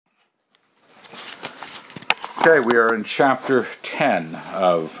Okay, we are in chapter 10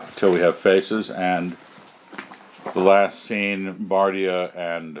 of Till We Have Faces, and the last scene, Bardia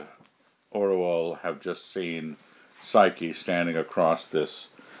and Orual have just seen Psyche standing across this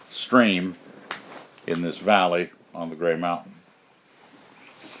stream in this valley on the Grey Mountain.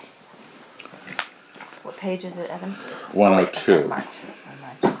 What page is it, Evan? 102. Marked.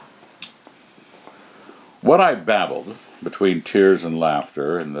 What I babbled, between tears and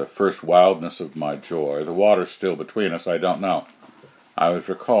laughter, in the first wildness of my joy, the water still between us, I don't know. I was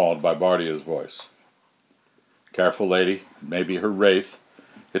recalled by Bardia's voice. Careful, lady, it may be her wraith.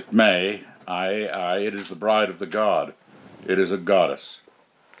 It may. Aye, it is the bride of the god. It is a goddess.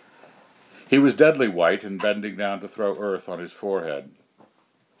 He was deadly white and bending down to throw earth on his forehead.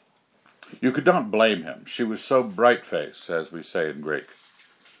 You could not blame him. She was so bright-faced, as we say in Greek.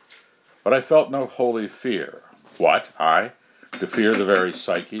 But I felt no holy fear. What, I? To fear the very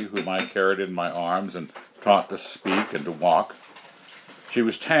Psyche whom I carried in my arms and taught to speak and to walk? She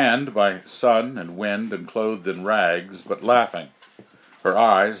was tanned by sun and wind and clothed in rags, but laughing. Her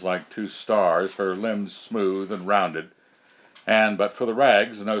eyes like two stars, her limbs smooth and rounded, and but for the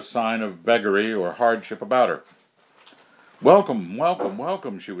rags, no sign of beggary or hardship about her. Welcome, welcome,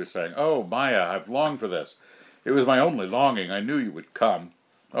 welcome, she was saying. Oh, Maya, I've longed for this. It was my only longing. I knew you would come.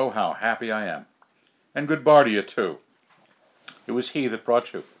 Oh, how happy I am. And good Bardia, too. It was he that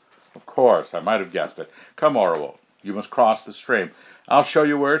brought you. Of course, I might have guessed it. Come, Orual, you must cross the stream. I'll show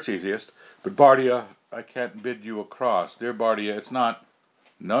you where it's easiest. But Bardia, I can't bid you across. Dear Bardia, it's not...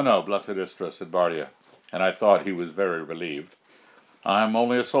 No, blessed Istra, said Bardia, and I thought he was very relieved. I'm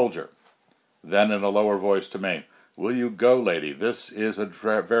only a soldier. Then in a lower voice to me, will you go, lady? This is a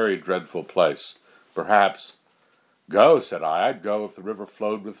very dreadful place. Perhaps... Go, said I. I'd go if the river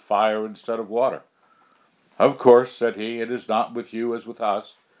flowed with fire instead of water. Of course, said he, it is not with you as with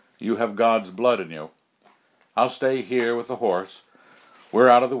us. You have God's blood in you. I'll stay here with the horse. We're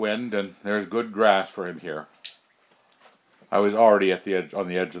out of the wind, and there's good grass for him here. I was already on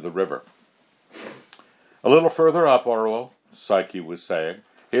the edge of the river. A little further up, Orual, Psyche was saying.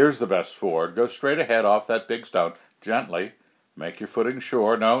 Here's the best ford. Go straight ahead off that big stone. Gently. Make your footing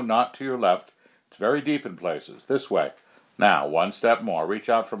sure. No, not to your left. It's very deep in places. This way. Now, one step more. Reach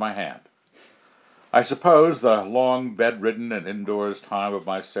out for my hand. I suppose the long bedridden and indoors time of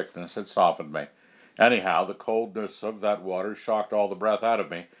my sickness had softened me. Anyhow, the coldness of that water shocked all the breath out of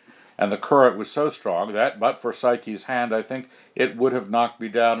me, and the current was so strong that, but for Psyche's hand, I think it would have knocked me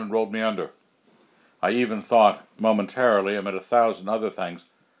down and rolled me under. I even thought, momentarily, amid 1,000 other things,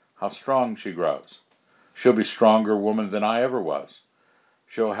 how strong she grows. She'll be stronger woman than I ever was.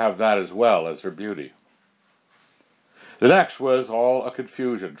 She'll have that as well as her beauty. The next was all a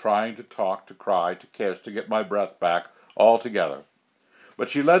confusion, trying to talk, to cry, to kiss, to get my breath back, all together. But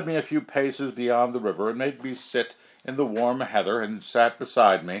she led me a few paces beyond the river and made me sit in the warm heather and sat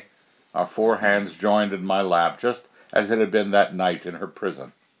beside me, our four hands joined in my lap, just as it had been that night in her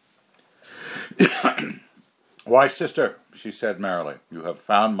prison. Why, sister, she said merrily, you have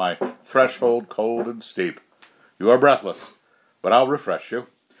found my threshold cold and steep. You are breathless, but I'll refresh you.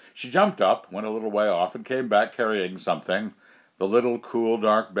 She jumped up, went a little way off, and came back carrying something, the little cool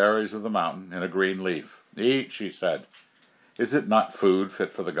dark berries of the mountain, in a green leaf. Eat, she said. Is it not food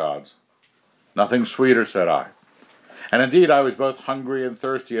fit for the gods? Nothing sweeter, said I. And indeed I was both hungry and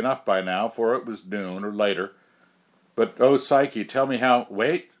thirsty enough by now, for it was noon or later. But, oh, Psyche, tell me how...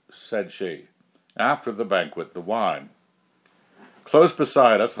 Wait, said she. After the banquet, the wine. Close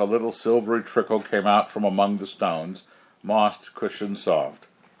beside us, a little silvery trickle came out from among the stones, mossed, cushioned, soft.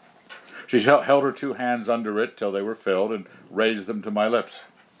 She held her two hands under it till they were filled, and raised them to my lips.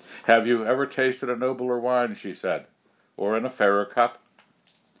 Have you ever tasted a nobler wine, she said, or in a fairer cup?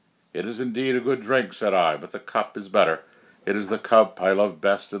 It is indeed a good drink, said I, but the cup is better. It is the cup I love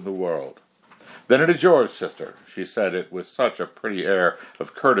best in the world. Then it is yours, sister, she said it with such a pretty air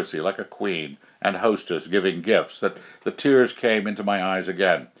of courtesy, like a queen and hostess giving gifts, that the tears came into my eyes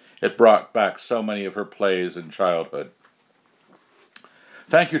again. It brought back so many of her plays in childhood.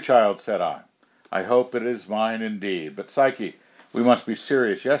 Thank you, child, said I. I hope it is mine indeed. But, Psyche, we must be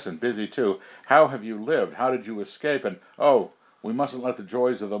serious, yes, and busy too. How have you lived? How did you escape? And, oh, we mustn't let the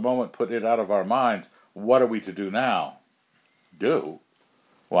joys of the moment put it out of our minds. What are we to do now? Do?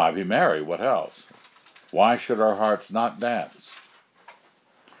 Why, be merry. What else? Why should our hearts not dance?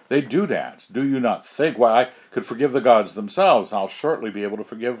 They do dance. Do you not think? Why, I could forgive the gods themselves. I'll shortly be able to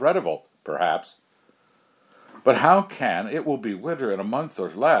forgive Redival, perhaps. But how can? It will be winter in a month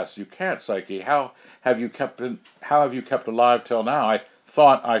or less. You can't, Psyche. How have you kept alive till now? I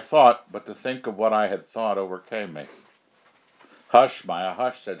thought, but to think of what I had thought overcame me. Hush, Maya,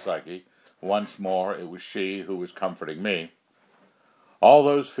 hush, said Psyche. Once more it was she who was comforting me. All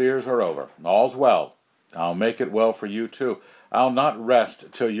those fears are over. All's well. I'll make it well for you, too. I'll not rest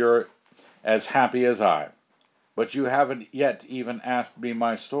till you're as happy as I. But you haven't yet even asked me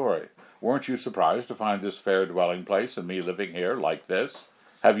my story. Weren't you surprised to find this fair dwelling place and me living here like this?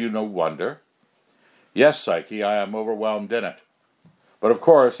 Have you no wonder? Yes, Psyche, I am overwhelmed in it. But of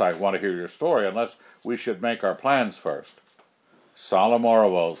course I want to hear your story, unless we should make our plans first. Solemn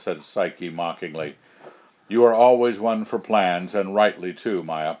Orual, said Psyche mockingly. You are always one for plans, and rightly too,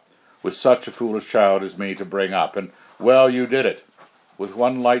 Maya, with such a foolish child as me to bring up, and well, you did it. With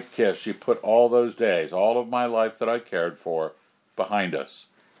one light kiss you put all those days, all of my life that I cared for, behind us,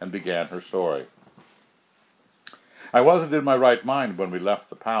 and began her story. I wasn't in my right mind when we left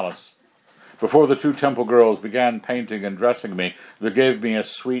the palace. Before the two temple girls began painting and dressing me, they gave me a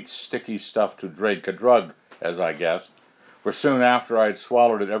sweet, sticky stuff to drink, a drug, as I guessed. For soon after I had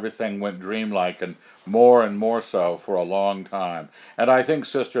swallowed it, everything went dreamlike, and more so for a long time. And I think,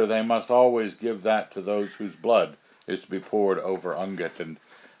 sister, they must always give that to those whose blood is to be poured over Ungit, and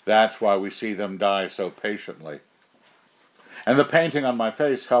that's why we see them die so patiently. And the painting on my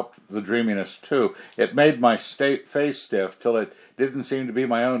face helped the dreaminess, too. It made my face stiff till it didn't seem to be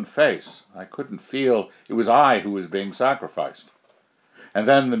my own face. I couldn't feel it was I who was being sacrificed. And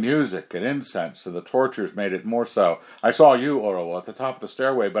then the music and incense and the tortures made it more so. I saw you, Orual, at the top of the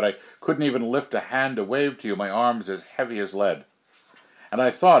stairway, but I couldn't even lift a hand to wave to you, my arms as heavy as lead. And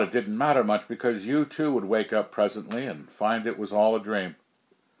I thought it didn't matter much, because you too would wake up presently and find it was all a dream.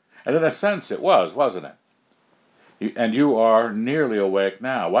 And in a sense it was, wasn't it? And you are nearly awake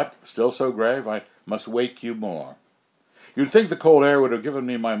now. What? Still so grave? I must wake you more. You'd think the cold air would have given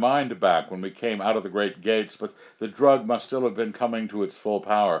me my mind back when we came out of the great gates, but the drug must still have been coming to its full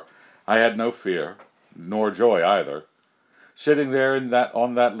power. I had no fear, nor joy either. Sitting there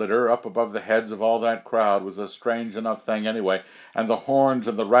on that litter, up above the heads of all that crowd, was a strange enough thing anyway, and the horns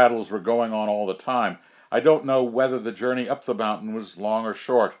and the rattles were going on all the time. I don't know whether the journey up the mountain was long or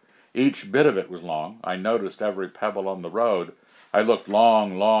short. Each bit of it was long. I noticed every pebble on the road. I looked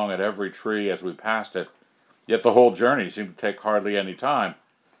long at every tree as we passed it. Yet the whole journey seemed to take hardly any time.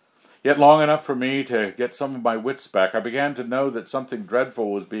 Yet long enough for me to get some of my wits back. I began to know that something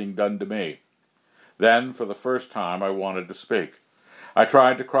dreadful was being done to me. Then, for the first time, I wanted to speak. I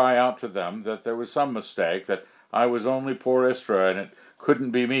tried to cry out to them that there was some mistake, that I was only poor Istra, and it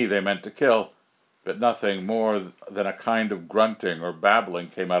couldn't be me they meant to kill. But nothing more than a kind of grunting or babbling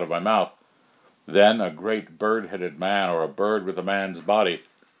came out of my mouth. Then a great bird-headed man, or a bird with a man's body.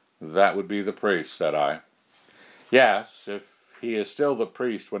 That would be the priest, said I. Yes, if he is still the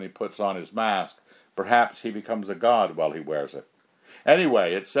priest when he puts on his mask, perhaps he becomes a god while he wears it.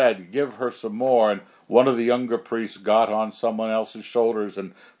 Anyway, it said, give her some more, and one of the younger priests got on someone else's shoulders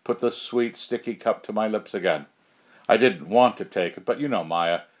and put the sweet, sticky cup to my lips again. I didn't want to take it, but you know,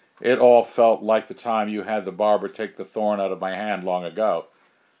 Maya, it all felt like the time you had the barber take the thorn out of my hand long ago.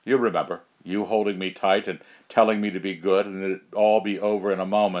 You remember, you holding me tight and telling me to be good and it'd all be over in a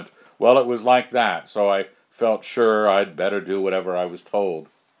moment. Well, it was like that, so I felt sure I'd better do whatever I was told.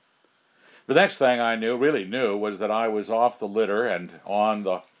 The next thing I really knew, was that I was off the litter and on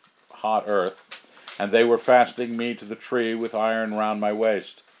the hot earth, and they were fastening me to the tree with iron round my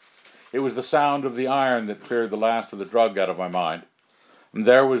waist. It was the sound of the iron that cleared the last of the drug out of my mind. And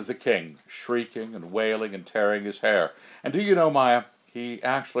there was the king, shrieking and wailing and tearing his hair. And do you know, Maya, he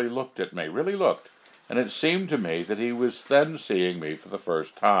actually looked at me, really looked, and it seemed to me that he was then seeing me for the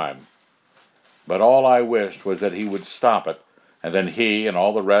first time. But all I wished was that he would stop it, and then he and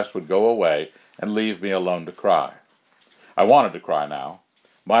all the rest would go away and leave me alone to cry. I wanted to cry now.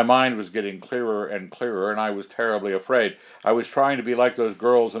 My mind was getting clearer and clearer, and I was terribly afraid. I was trying to be like those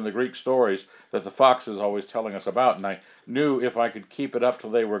girls in the Greek stories that the fox is always telling us about, and I knew if I could keep it up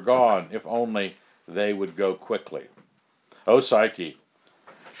till they were gone, if only they would go quickly. Oh, Psyche,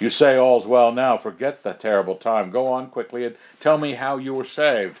 you say all's well now. Forget the terrible time. Go on quickly and tell me how you were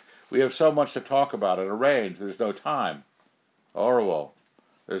saved. We have so much to talk about and arrange. There's no time. Orual,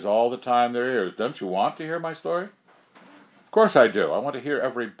 there's all the time there is. Don't you want to hear my story? Of course I do. I want to hear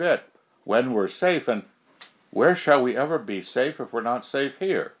every bit. When we're safe, and where shall we ever be safe if we're not safe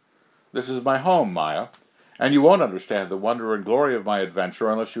here? This is my home, Maya, and you won't understand the wonder and glory of my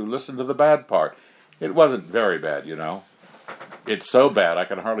adventure unless you listen to the bad part. It wasn't very bad, you know. It's so bad I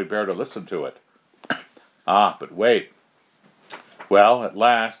can hardly bear to listen to it. But wait. Well, at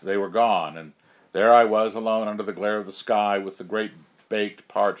last they were gone, and there I was alone under the glare of the sky with the great baked,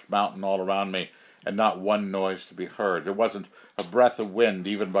 parched mountain all around me, and not one noise to be heard. There wasn't a breath of wind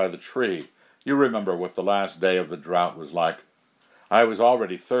even by the tree. You remember what the last day of the drought was like. I was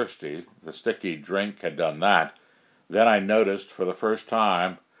already thirsty. The sticky drink had done that. Then I noticed for the first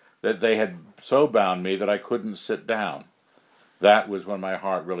time that they had so bound me that I couldn't sit down. That was when my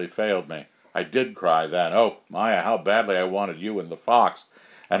heart really failed me. I did cry then. Oh, Maya, how badly I wanted you and the fox.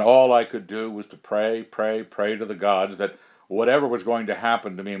 And all I could do was to pray to the gods that whatever was going to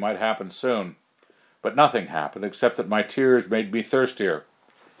happen to me might happen soon. But nothing happened except that my tears made me thirstier.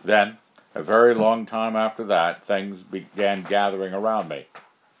 Then, a very long time after that, things began gathering around me.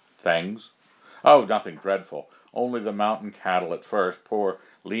 Things? Oh, nothing dreadful. Only the mountain cattle at first, poor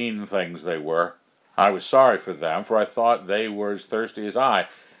lean things they were. I was sorry for them, for I thought they were as thirsty as I,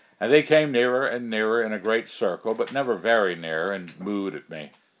 and they came nearer and nearer in a great circle, but never very near, and mooed at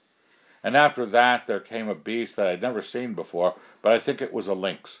me. And after that there came a beast that I'd never seen before, but I think it was a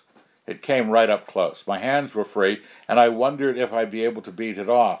lynx. It came right up close. My hands were free, and I wondered if I'd be able to beat it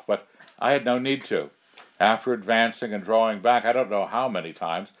off, but I had no need to. After advancing and drawing back, I don't know how many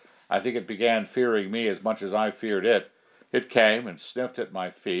times, I think it began fearing me as much as I feared it. It came and sniffed at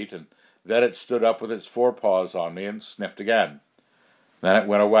my feet, and then it stood up with its forepaws on me and sniffed again. Then it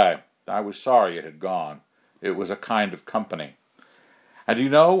went away. I was sorry it had gone. It was a kind of company. And do you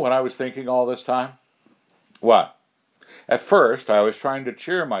know what I was thinking all this time? What? At first, I was trying to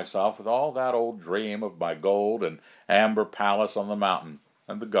cheer myself with all that old dream of my gold and amber palace on the mountain,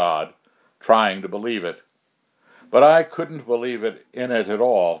 and the god, trying to believe it. But I couldn't believe it in it at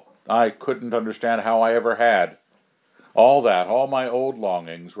all. I couldn't understand how I ever had. All my old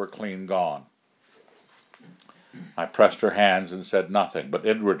longings were clean gone. I pressed her hands and said nothing, but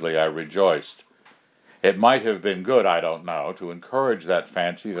inwardly I rejoiced. It might have been good, I don't know, to encourage that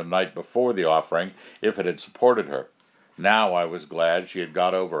fancy the night before the offering if it had supported her. Now I was glad she had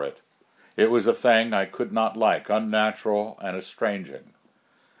got over it. It was a thing I could not like, unnatural and estranging.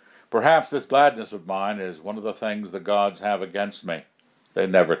 Perhaps this gladness of mine is one of the things the gods have against me. They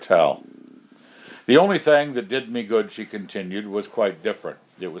never tell. The only thing that did me good, she continued, was quite different.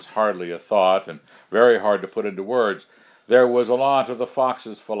 It was hardly a thought, and very hard to put into words. There was a lot of the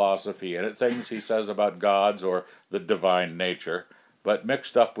fox's philosophy in it, things he says about gods or the divine nature, but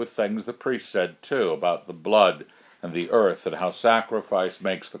mixed up with things the priest said, too, about the blood and the earth and how sacrifice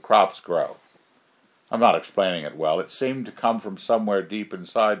makes the crops grow. I'm not explaining it well. It seemed to come from somewhere deep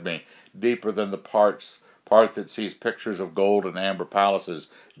inside me, deeper than the part that sees pictures of gold and amber palaces,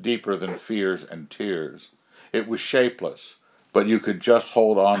 deeper than fears and tears. It was shapeless, but you could just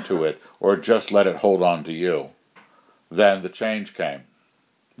hold on to it, or just let it hold on to you. Then the change came.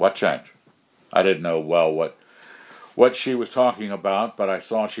 What change? I didn't know well what she was talking about, but I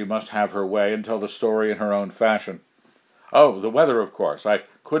saw she must have her way and tell the story in her own fashion. Oh, the weather, of course. I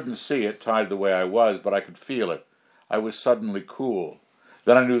couldn't see it tied the way I was, but I could feel it. I was suddenly cool.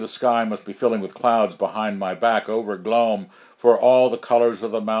 Then I knew the sky must be filling with clouds behind my back, over gloam, for all the colors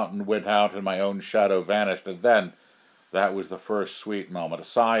of the mountain went out and my own shadow vanished. And then, that was the first sweet moment, a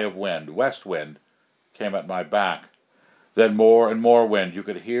sigh of wind, west wind, came at my back. Then more and more wind. You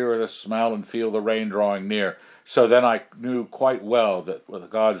could hear the smell and feel the rain drawing near. So then I knew quite well that what the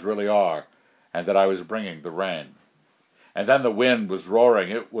gods really are, and that I was bringing the rain. And then the wind was roaring.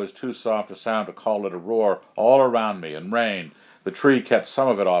 It was too soft a sound to call it a roar, all around me, and rain. The tree kept some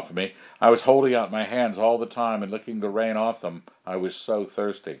of it off of me. I was holding out my hands all the time and licking the rain off them. I was so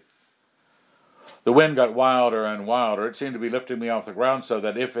thirsty. The wind got wilder and wilder. It seemed to be lifting me off the ground so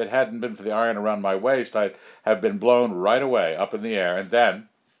that if it hadn't been for the iron around my waist, I'd have been blown right away up in the air. And then,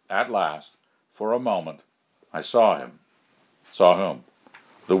 at last, for a moment, I saw him. Saw whom?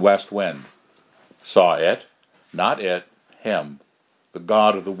 The west wind. Saw it, not it, him, the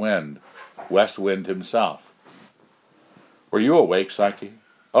god of the wind, West Wind himself. Were you awake, Psyche?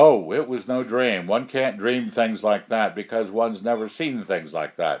 Oh, it was no dream. One can't dream things like that because one's never seen things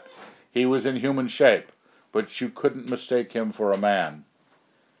like that. He was in human shape, but you couldn't mistake him for a man.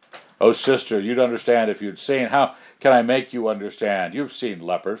 Oh, sister, you'd understand if you'd seen. How can I make you understand? You've seen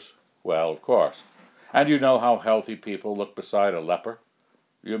lepers. Well, of course. And you know how healthy people look beside a leper?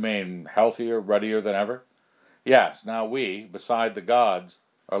 You mean healthier, ruddier than ever? Yes, now we, beside the gods,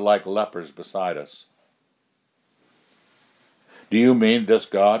 are like lepers beside us. Do you mean this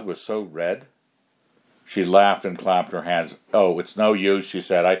god was so red? She laughed and clapped her hands. Oh, it's no use, she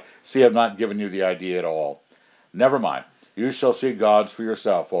said. I see I've not given you the idea at all. Never mind. You shall see gods for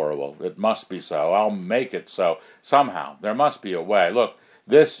yourself, Orual. It must be so. I'll make it so. Somehow. There must be a way. Look,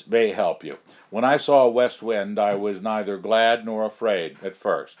 this may help you. When I saw West Wind, I was neither glad nor afraid at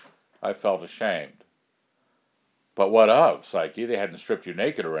first. I felt ashamed. But what of, Psyche? They hadn't stripped you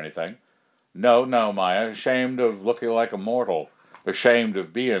naked or anything. No, Maya. Ashamed of looking like a mortal. Ashamed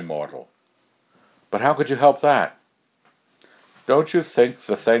of being mortal. But how could you help that? Don't you think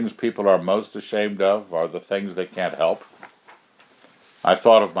the things people are most ashamed of are the things they can't help? I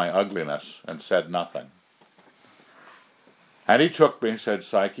thought of my ugliness and said nothing. And he took me, said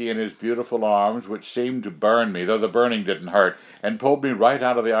Psyche, in his beautiful arms, which seemed to burn me, though the burning didn't hurt, and pulled me right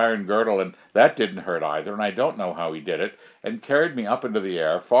out of the iron girdle, and that didn't hurt either, and I don't know how he did it, and carried me up into the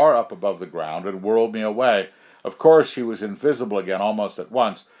air, far up above the ground, and whirled me away. Of course he was invisible again almost at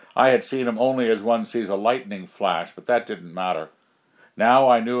once. I had seen him only as one sees a lightning flash, but that didn't matter. Now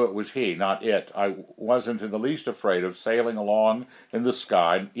I knew it was he, not it. I wasn't in the least afraid of sailing along in the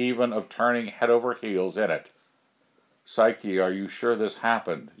sky, and even of turning head over heels in it. Psyche, are you sure this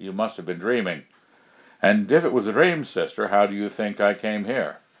happened? You must have been dreaming. And if it was a dream, sister, how do you think I came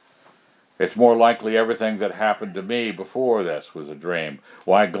here? It's more likely everything that happened to me before this was a dream.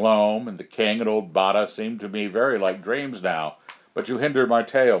 Why, Glome and the king and old Bada seem to me very like dreams now. But you hindered my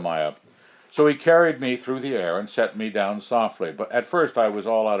tale, Maya. So he carried me through the air and set me down softly. But at first I was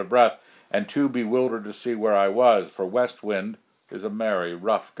all out of breath and too bewildered to see where I was, for West Wind is a merry,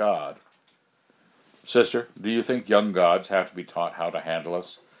 rough god. Sister, do you think young gods have to be taught how to handle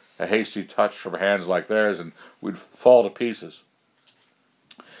us? A hasty touch from hands like theirs and we'd fall to pieces.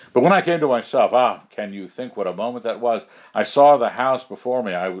 But when I came to myself, can you think what a moment that was? I saw the house before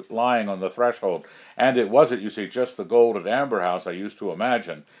me. I was lying on the threshold, and it wasn't, you see, just the gold and amber house I used to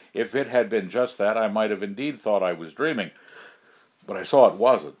imagine. If it had been just that, I might have indeed thought I was dreaming. But I saw it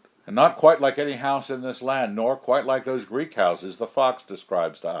wasn't, and not quite like any house in this land, nor quite like those Greek houses the fox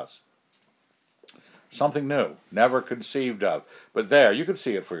describes to us. Something new, never conceived of. But there, you can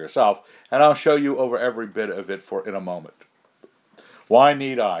see it for yourself, and I'll show you over every bit of it in a moment. Why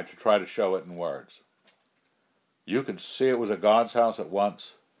need I to try to show it in words? You could see it was a god's house at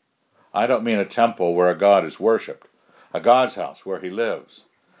once. I don't mean a temple where a god is worshipped, a god's house where he lives.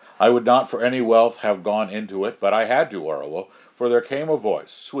 I would not for any wealth have gone into it, but I had to, Orual, for there came a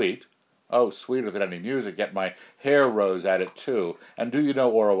voice, sweet, oh, sweeter than any music, yet my hair rose at it too. And do you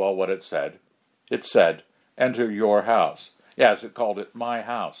know, Orual, what it said? It said, enter your house. Yes, it called it my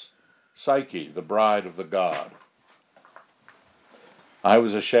house. Psyche, the bride of the god. I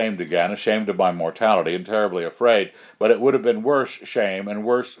was ashamed again, ashamed of my mortality, and terribly afraid, but it would have been worse shame and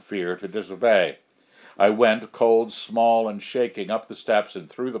worse fear to disobey. I went, cold, small, and shaking, up the steps and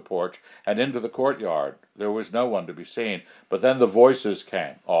through the porch, and into the courtyard. There was no one to be seen, but then the voices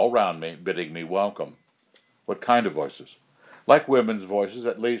came, all round me, bidding me welcome. What kind of voices? Like women's voices,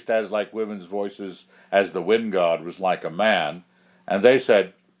 at least as like women's voices as the wind god was like a man, and they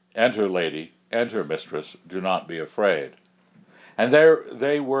said, enter, lady, enter, mistress, do not be afraid. And there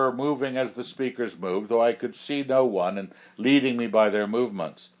they were moving as the speakers moved, though I could see no one, and leading me by their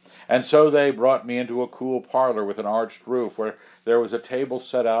movements. And so they brought me into a cool parlor with an arched roof, where there was a table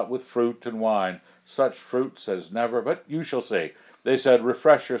set out with fruit and wine, such fruits as never, but you shall see. They said,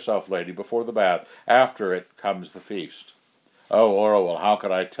 refresh yourself, lady, before the bath. After it comes the feast. Oh, Orual, how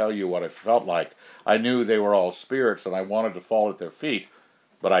could I tell you what it felt like? I knew they were all spirits, and I wanted to fall at their feet,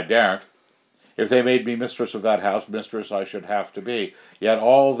 but I daren't. If they made me mistress of that house, mistress I should have to be. Yet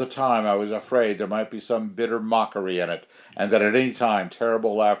all the time I was afraid there might be some bitter mockery in it, and that at any time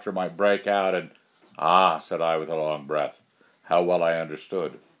terrible laughter might break out, and, said I with a long breath, how well I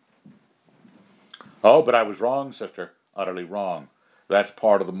understood. Oh, but I was wrong, sister, utterly wrong. That's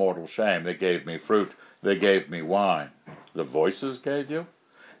part of the mortal shame. They gave me fruit. They gave me wine. The voices gave you?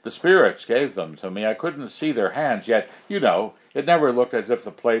 The spirits gave them to me. I couldn't see their hands, yet, you know, it never looked as if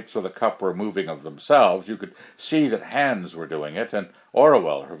the plates or the cup were moving of themselves. You could see that hands were doing it, and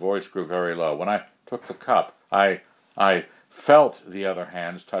Orual, her voice grew very low. When I took the cup, I felt the other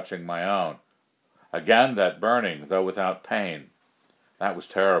hands touching my own. Again that burning, though without pain. That was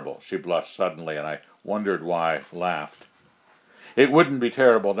terrible. She blushed suddenly, and I wondered why I laughed. It wouldn't be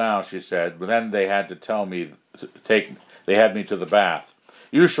terrible now, she said, but then they had to tell me they had me to the bath.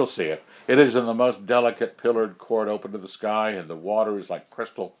 You shall see it. It is in the most delicate pillared court open to the sky, and the water is like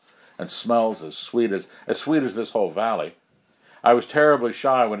crystal, and smells as sweet as this whole valley. I was terribly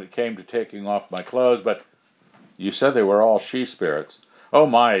shy when it came to taking off my clothes, but you said they were all she-spirits. Oh,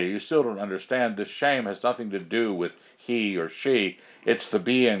 Maya, you still don't understand. This shame has nothing to do with he or she. It's the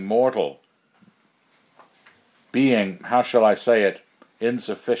being mortal. Being, how shall I say it,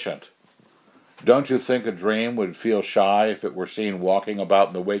 insufficient. Don't you think a dream would feel shy if it were seen walking about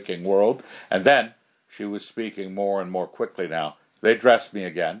in the waking world? And then, she was speaking more and more quickly now, they dressed me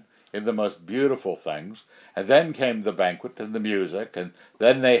again in the most beautiful things, and then came the banquet and the music, and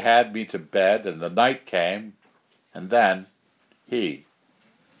then they had me to bed, and the night came, and then he.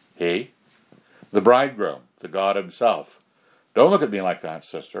 He? The bridegroom, the god himself. Don't look at me like that,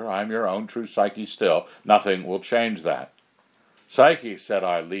 sister. I'm your own true Psyche still. Nothing will change that. Psyche, said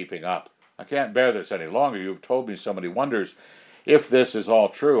I, leaping up, I can't bear this any longer. You've told me so many wonders. If this is all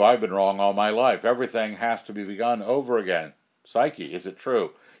true, I've been wrong all my life. Everything has to be begun over again. Psyche, is it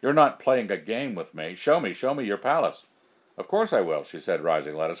true? You're not playing a game with me. Show me your palace. Of course I will, she said,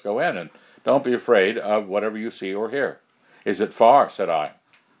 rising. Let us go in, and don't be afraid of whatever you see or hear. Is it far? Said I.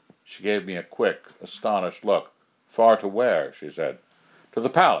 She gave me a quick, astonished look. Far to where? She said. To the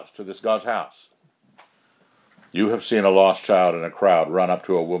palace, to this God's house. You have seen a lost child in a crowd run up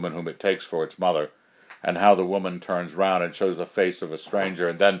to a woman whom it takes for its mother, and how the woman turns round and shows the face of a stranger,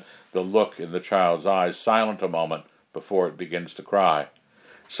 and then the look in the child's eyes, silent a moment before it begins to cry.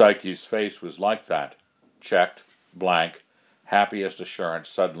 Psyche's face was like that, checked, blank, happiest assurance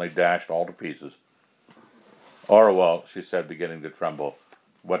suddenly dashed all to pieces. Orual, she said, beginning to tremble,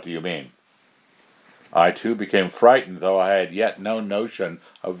 what do you mean? I, too, became frightened, though I had yet no notion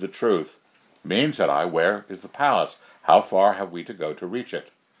of the truth. Mean, said I, where is the palace? How far have we to go to reach it?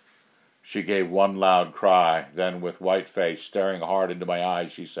 She gave one loud cry, then with white face, staring hard into my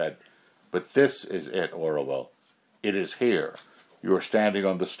eyes, she said, But this is it, Orual. It is here. You are standing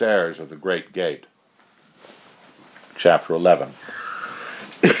on the stairs of the great gate. Chapter 11.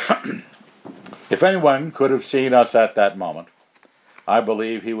 If anyone could have seen us at that moment, I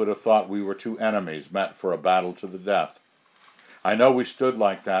believe he would have thought we were two enemies met for a battle to the death. I know we stood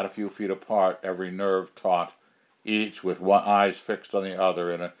like that, a few feet apart, every nerve taut, each with one eyes fixed on the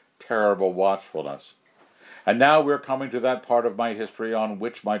other in a terrible watchfulness. And now we're coming to that part of my history on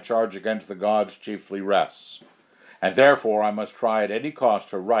which my charge against the gods chiefly rests. And therefore I must try at any cost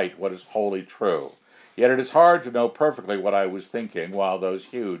to write what is wholly true. Yet it is hard to know perfectly what I was thinking while those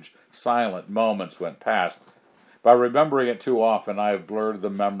huge, silent moments went past. By remembering it too often, I have blurred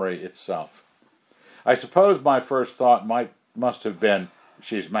the memory itself. I suppose my first thought must have been,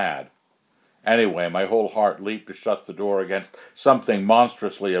 she's mad. Anyway, my whole heart leaped to shut the door against something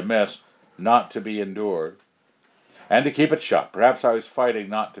monstrously amiss, not to be endured, and to keep it shut. Perhaps I was fighting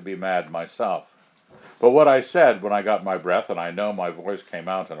not to be mad myself. But what I said when I got my breath, and I know my voice came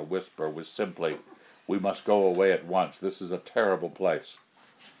out in a whisper, was simply, we must go away at once. This is a terrible place.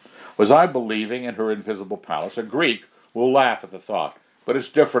 Was I believing in her invisible palace? A Greek will laugh at the thought, but it's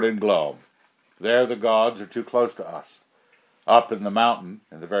different in Glome. There the gods are too close to us. Up in the mountain,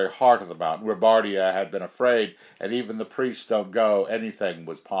 in the very heart of the mountain, where Bardia had been afraid, and even the priests don't go, anything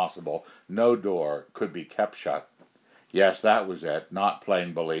was possible. No door could be kept shut. Yes, that was it, not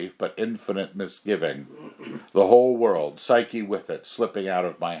plain belief, but infinite misgiving. The whole world, Psyche with it, slipping out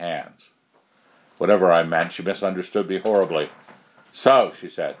of my hands. Whatever I meant, she misunderstood me horribly. So, she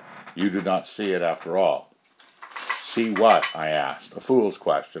said, you do not see it after all. See what? I asked. A fool's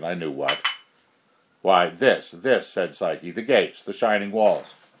question, I knew what. Why, this, said Psyche, the gates, the shining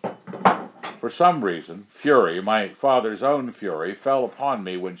walls. For some reason, fury, my father's own fury, fell upon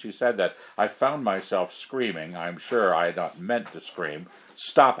me when she said that. I found myself screaming. I'm sure I had not meant to scream.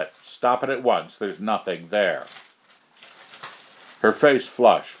 Stop it at once, there's nothing there. Her face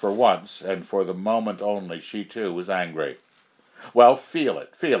flushed. For once, and for the moment only, she too was angry. Well, feel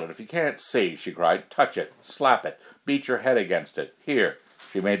it. If you can't see, she cried, touch it, slap it, beat your head against it. Here.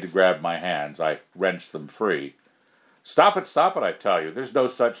 She made to grab my hands. I wrenched them free. Stop it, I tell you. There's no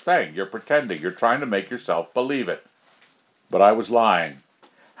such thing. You're pretending. You're trying to make yourself believe it. But I was lying.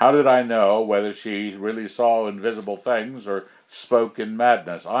 How did I know whether she really saw invisible things or spoke in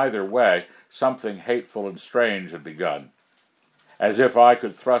madness? Either way, something hateful and strange had begun. As if I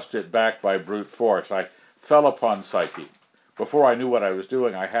could thrust it back by brute force, I fell upon Psyche. Before I knew what I was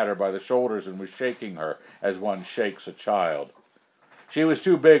doing, I had her by the shoulders and was shaking her as one shakes a child. She was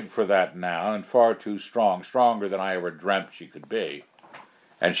too big for that now, and far too strong, stronger than I ever dreamt she could be.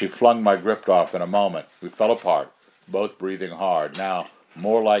 And she flung my grip off in a moment. We fell apart, both breathing hard, now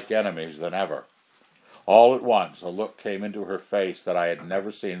more like enemies than ever. All at once, a look came into her face that I had never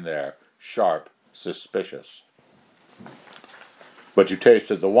seen there, sharp, suspicious. But you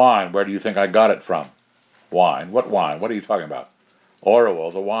tasted the wine. Where do you think I got it from? Wine? What wine? What are you talking about?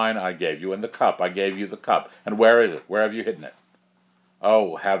 Orual, the wine I gave you, and the cup. I gave you the cup. And where is it? Where have you hidden it?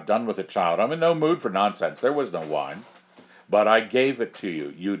 Oh, have done with it, child. I'm in no mood for nonsense. There was no wine. But I gave it to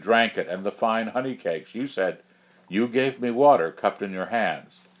you. You drank it, and the fine honey cakes. You said, you gave me water cupped in your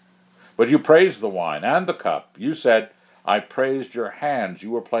hands. But you praised the wine and the cup. You said, I praised your hands. You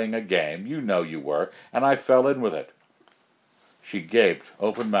were playing a game. You know you were, and I fell in with it. She gaped,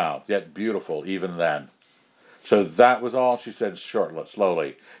 open-mouthed, yet beautiful even then. So that was all, she said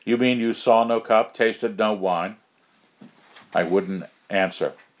slowly. You mean you saw no cup, tasted no wine? I wouldn't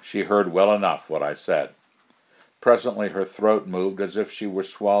answer. She heard well enough what I said. Presently her throat moved as if she were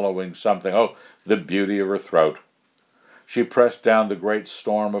swallowing something. Oh, the beauty of her throat. She pressed down the great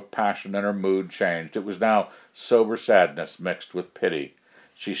storm of passion, and her mood changed. It was now sober sadness mixed with pity.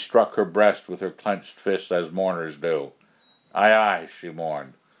 She struck her breast with her clenched fist as mourners do. Aye, aye, she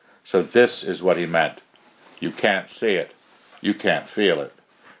mourned. So this is what he meant. You can't see it. You can't feel it.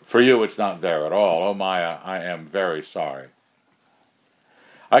 For you, it's not there at all. Oh, Maya, I am very sorry.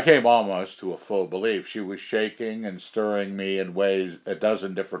 I came almost to a full belief. She was shaking and stirring me in a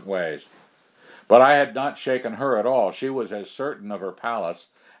dozen different ways. But I had not shaken her at all. She was as certain of her palace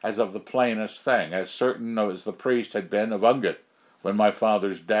as of the plainest thing, as certain as the priest had been of Ungit when my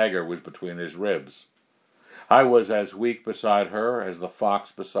father's dagger was between his ribs. I was as weak beside her as the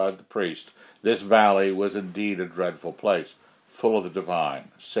fox beside the priest. This valley was indeed a dreadful place, full of the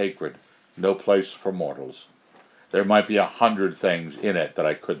divine, sacred, no place for mortals. There might be 100 things in it that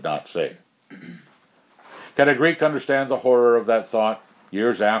I could not see. Can a Greek understand the horror of that thought?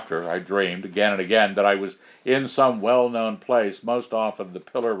 Years after, I dreamed again and again that I was in some well-known place, most often the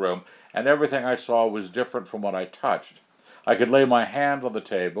pillar room, and everything I saw was different from what I touched. I could lay my hand on the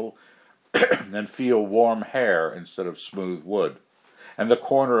table and feel warm hair instead of smooth wood, and the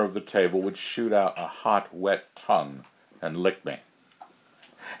corner of the table would shoot out a hot, wet tongue and lick me.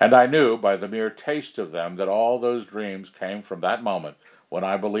 And I knew by the mere taste of them that all those dreams came from that moment when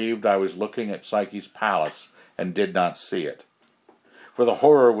I believed I was looking at Psyche's palace and did not see it. For the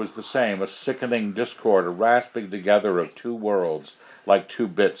horror was the same, a sickening discord, a rasping together of two worlds, like two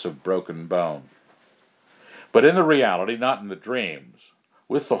bits of broken bone. But in the reality, not in the dreams,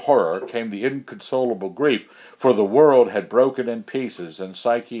 with the horror came the inconsolable grief, for the world had broken in pieces, and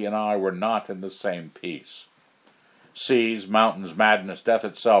Psyche and I were not in the same piece. Seas, mountains, madness, death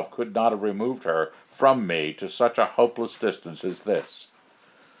itself could not have removed her from me to such a hopeless distance as this.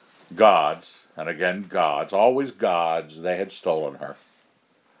 Gods, and again gods, always gods, they had stolen her.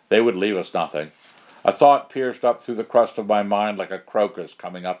 They would leave us nothing. A thought pierced up through the crust of my mind like a crocus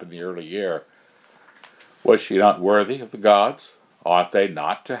coming up in the early year. Was she not worthy of the gods? Ought they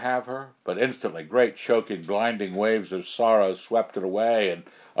not to have her? But instantly great choking, blinding waves of sorrow swept it away, and,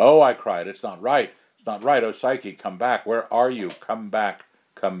 "Oh," I cried, "it's not right. It's not right. Oh, Psyche, come back. Where are you? Come back.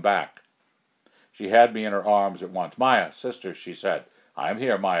 Come back." She had me in her arms at once. "Maya, sister," she said. "I am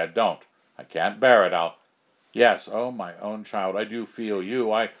here, Maya. Don't. I can't bear it. Yes, oh, my own child, I do feel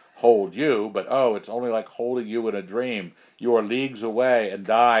you. I hold you, but oh, it's only like holding you in a dream. You are leagues away, and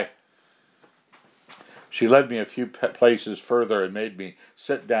I..." She led me a few places further and made me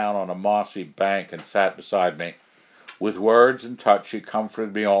sit down on a mossy bank and sat beside me. With words and touch she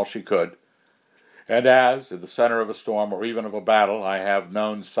comforted me all she could. And as, in the center of a storm or even of a battle, I have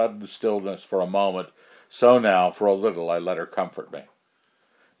known sudden stillness for a moment, so now, for a little, I let her comfort me.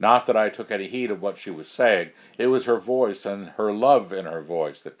 Not that I took any heed of what she was saying. It was her voice and her love in her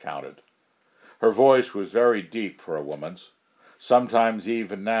voice that counted. Her voice was very deep for a woman's. Sometimes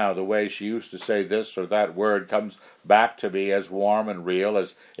even now the way she used to say this or that word comes back to me as warm and real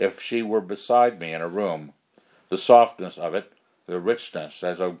as if she were beside me in a room. The softness of it, the richness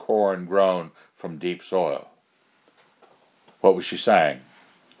as of corn grown from deep soil. What was she saying?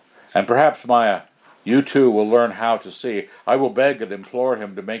 "And perhaps, Maya, you too will learn how to see. I will beg and implore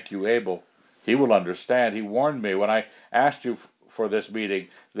him to make you able. He will understand. He warned me when I asked you for this meeting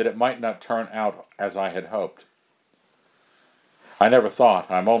that it might not turn out as I had hoped. I never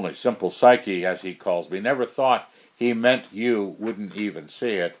thought, I'm only simple Psyche, as he calls me, never thought he meant you wouldn't even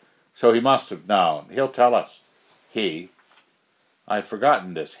see it. So he must have known. He'll tell us. He. I had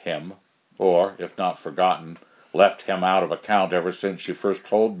forgotten this him, or, if not forgotten, left him out of account ever since she first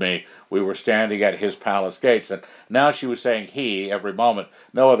told me we were standing at his palace gates, and now she was saying he every moment,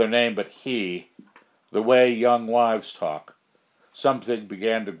 no other name but he, the way young wives talk. Something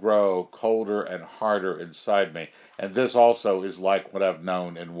began to grow colder and harder inside me, and this also is like what I've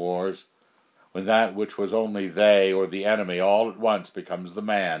known in wars, when that which was only they or the enemy all at once becomes the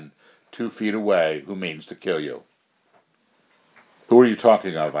man 2 feet away who means to kill you. Who are you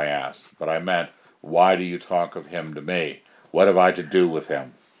talking of? I asked, but I meant, why do you talk of him to me? What have I to do with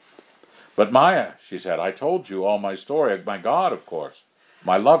him? But Maya, she said, I told you all my story. My God, of course.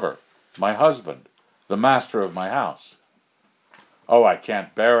 My lover. My husband. The master of my house. Oh, I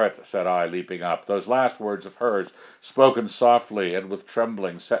can't bear it, said I, leaping up. Those last words of hers, spoken softly and with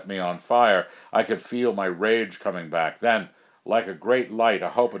trembling, set me on fire. I could feel my rage coming back. Then, like a great light, a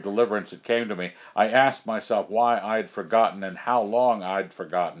hope of deliverance, it came to me. I asked myself why I'd forgotten and how long I'd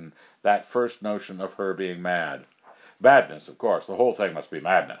forgotten that first notion of her being mad. Madness, of course. The whole thing must be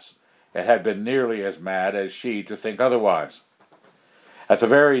madness. It had been nearly as mad as she to think otherwise. At the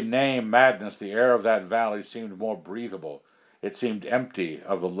very name madness, the air of that valley seemed more breathable. It seemed empty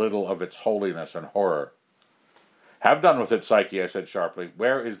of the little of its holiness and horror. Have done with it, Psyche, I said sharply.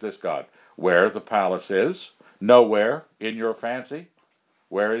 Where is this god? Where the palace is? Nowhere in your fancy?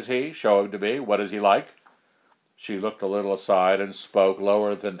 Where is he? Show him to me. What is he like? She looked a little aside and spoke,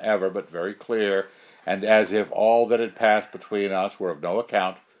 lower than ever, but very clear, and as if all that had passed between us were of no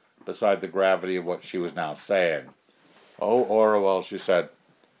account beside the gravity of what she was now saying. Oh, Orual, she said,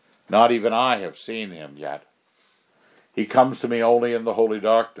 not even I have seen him yet. He comes to me only in the holy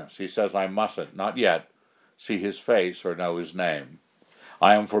darkness. He says I mustn't, not yet, see his face or know his name.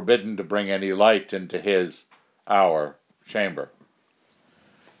 I am forbidden to bring any light into our chamber.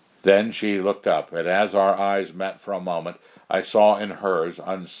 Then she looked up, and as our eyes met for a moment, I saw in hers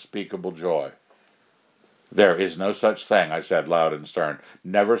unspeakable joy. There is no such thing, I said loud and stern.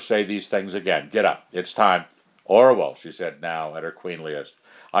 Never say these things again. Get up. It's time. Orual, she said now at her queenliest,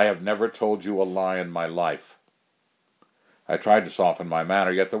 I have never told you a lie in my life. I tried to soften my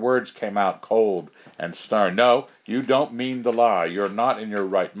manner, yet the words came out cold and stern. No, you don't mean to lie. You're not in your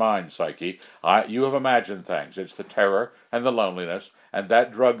right mind, Psyche. You have imagined things. It's the terror and the loneliness and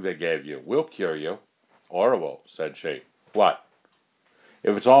that drug they gave you. We'll cure you. Orual, said she. What?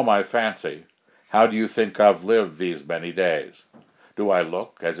 If it's all my fancy, how do you think I've lived these many days? Do I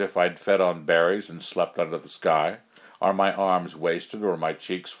look as if I'd fed on berries and slept under the sky? Are my arms wasted or my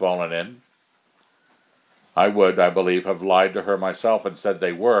cheeks fallen in? I would, I believe, have lied to her myself and said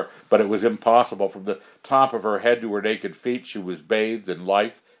they were, but it was impossible. From the top of her head to her naked feet, she was bathed in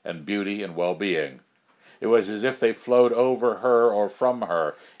life and beauty and well-being. It was as if they flowed over her or from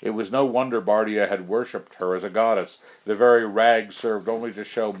her. It was no wonder Bardia had worshipped her as a goddess. The very rags served only to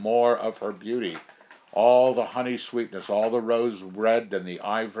show more of her beauty. All the honey sweetness, all the rose red and the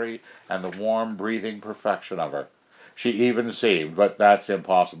ivory and the warm breathing perfection of her. She even seemed, but that's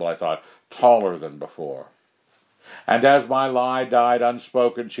impossible, I thought, taller than before. And as my lie died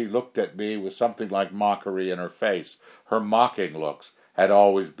unspoken, she looked at me with something like mockery in her face. Her mocking looks had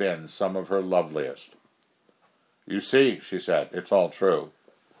always been some of her loveliest. You see, she said, it's all true.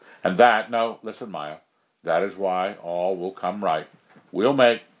 And no, listen, Maya, that is why all will come right.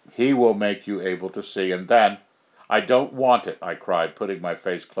 He will make you able to see, and then, I don't want it, I cried, putting my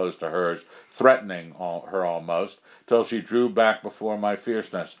face close to hers, threatening her almost, till she drew back before my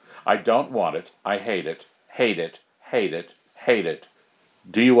fierceness. I don't want it, I hate it, hate it, hate it, hate it.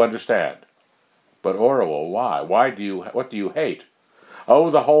 Do you understand? But Orual, why? What do you hate?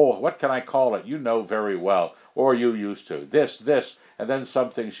 Oh, the whole, what can I call it? You know very well, or you used to. This, and then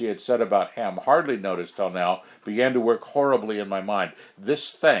something she had said about him, hardly noticed till now, began to work horribly in my mind.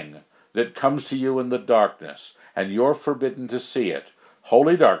 This thing that comes to you in the darkness, and you're forbidden to see it.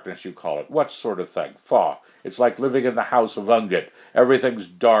 Holy darkness, you call it. What sort of thing? Faugh. It's like living in the house of Ungit. Everything's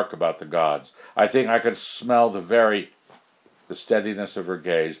dark about the gods. I think I could smell the steadiness of her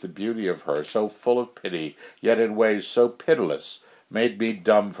gaze, the beauty of her, so full of pity, yet in ways so pitiless, made me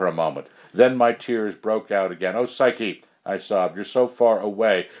dumb for a moment. Then my tears broke out again. Oh, Psyche, I sobbed, you're so far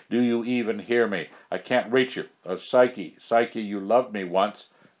away. Do you even hear me? I can't reach you. Oh, Psyche, you loved me once.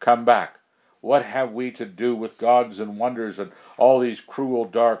 Come back. What have we to do with gods and wonders and all these cruel,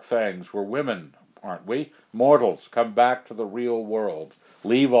 dark things? We're women, aren't we? Mortals. Come back to the real world.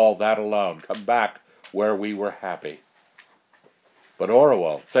 Leave all that alone. Come back where we were happy. But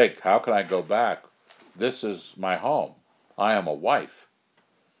Orual, think, how can I go back? This is my home. I am a wife.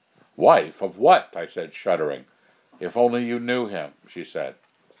 Wife of what? I said, shuddering. If only you knew him, she said.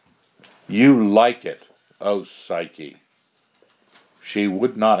 You like it, oh Psyche. She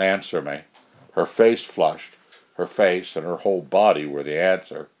would not answer me. Her face flushed. Her face and her whole body were the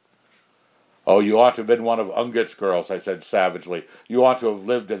answer. Oh, you ought to have been one of Ungit's girls, I said savagely. You ought to have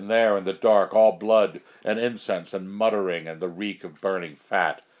lived in there in the dark, all blood and incense and muttering and the reek of burning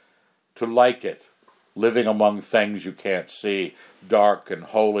fat. To like it, living among things you can't see, dark and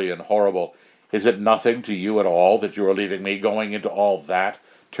holy and horrible. Is it nothing to you at all that you are leaving me, going into all that,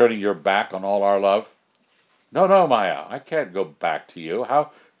 turning your back on all our love? No, Maya, I can't go back to you.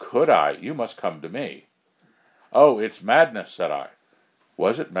 How could I? You must come to me. Oh, it's madness, said I.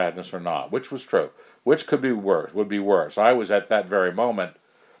 Was it madness or not? Which was true? Which would be worse? I was at that very moment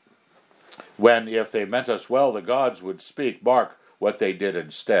when, if they meant us well, the gods would speak. Mark what they did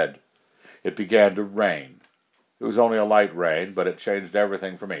instead. It began to rain. It was only a light rain, but it changed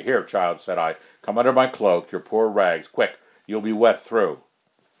everything for me. Here, child, said I, come under my cloak, your poor rags. Quick, you'll be wet through.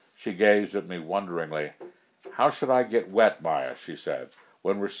 She gazed at me wonderingly. How should I get wet, Maya, she said,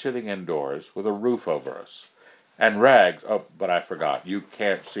 when we're sitting indoors with a roof over us? And rags, oh, but I forgot, you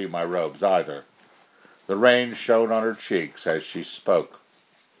can't see my robes either. The rain shone on her cheeks as she spoke.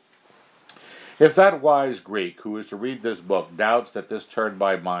 If that wise Greek who is to read this book doubts that this turned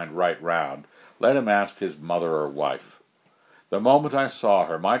my mind right round, Let him ask his mother or wife. The moment I saw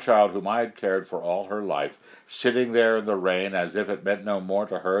her, my child whom I had cared for all her life, sitting there in the rain as if it meant no more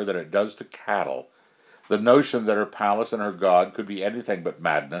to her than it does to cattle, the notion that her palace and her God could be anything but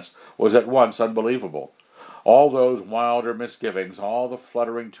madness was at once unbelievable. All those wilder misgivings, all the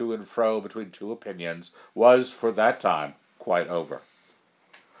fluttering to and fro between two opinions, was, for that time, quite over.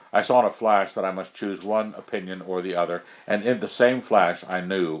 I saw in a flash that I must choose one opinion or the other, and in the same flash I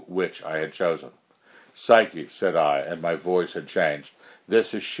knew which I had chosen. Psyche, said I, and my voice had changed,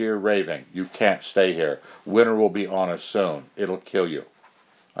 this is sheer raving. You can't stay here. Winter will be on us soon. It'll kill you.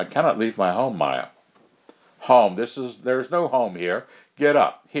 I cannot leave my home, Maya. Home? There is no home here. Get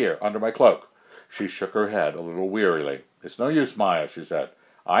up, here, under my cloak. She shook her head a little wearily. It's no use, Maya, she said.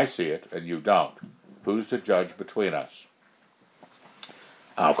 I see it, and you don't. Who's to judge between us?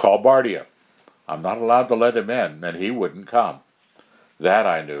 I'll call Bardia. I'm not allowed to let him in, and he wouldn't come. That,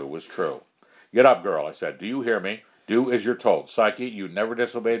 I knew, was true. Get up, girl, I said. Do you hear me? Do as you're told. Psyche, you never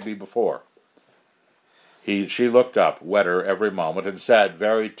disobeyed me before. She looked up, wetter every moment, and said,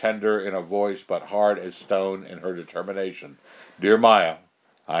 very tender in a voice but hard as stone in her determination, Dear Maya,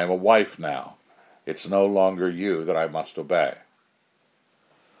 I am a wife now. It's no longer you that I must obey.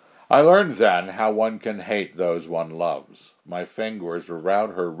 I learned then how one can hate those one loves. My fingers were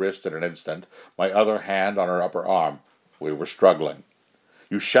round her wrist in an instant, my other hand on her upper arm. We were struggling.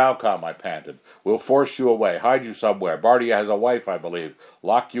 You shall come, I panted. We'll force you away, hide you somewhere. Bardia has a wife, I believe.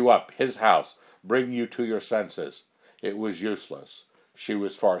 Lock you up, his house, bring you to your senses. It was useless. She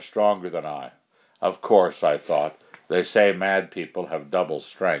was far stronger than I. Of course, I thought, they say mad people have double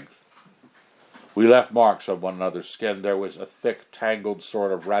strength. We left marks on one another's skin. There was a thick, tangled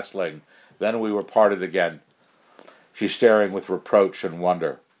sort of wrestling. Then we were parted again, she staring with reproach and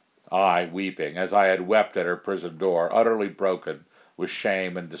wonder. I weeping, as I had wept at her prison door, utterly broken with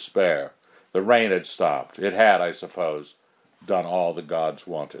shame and despair. The rain had stopped. It had, I suppose, done all the gods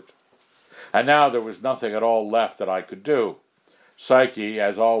wanted. And now there was nothing at all left that I could do. Psyche,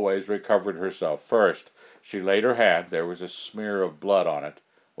 as always, recovered herself first. She laid her hand. There was a smear of blood on it.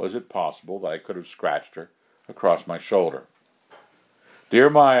 Was it possible that I could have scratched her across my shoulder? Dear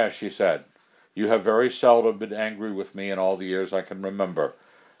Maya, she said, you have very seldom been angry with me in all the years I can remember.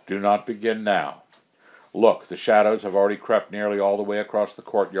 Do not begin now. Look, the shadows have already crept nearly all the way across the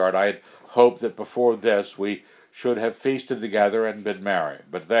courtyard. I had hoped that before this we should have feasted together and been merry.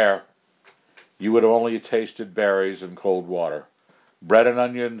 But there, you would have only tasted berries and cold water. Bread and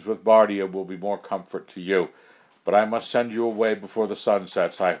onions with Bardia will be more comfort to you. But I must send you away before the sun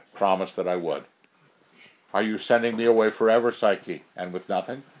sets. I promised that I would. Are you sending me away forever, Psyche, and with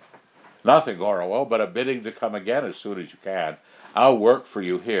nothing? Nothing, Orwell, but a bidding to come again as soon as you can. I'll work for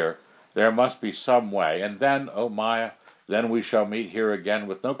you here. There must be some way, and then, oh Maya, then we shall meet here again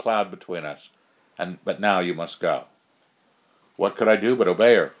with no cloud between us. But now you must go. What could I do but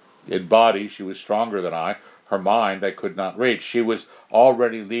obey her? In body she was stronger than I. Her mind I could not reach. She was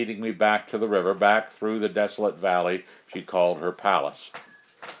already leading me back to the river, back through the desolate valley she called her palace.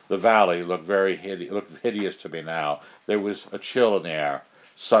 The valley looked hideous to me now. There was a chill in the air.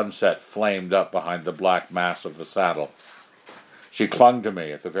 Sunset flamed up behind the black mass of the saddle. She clung to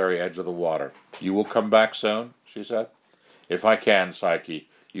me at the very edge of the water. You will come back soon, she said. If I can, Psyche,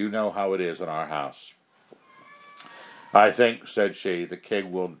 you know how it is in our house. I think, said she, the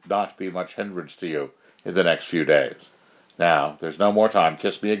king will not be much hindrance to you in the next few days. Now, there's no more time.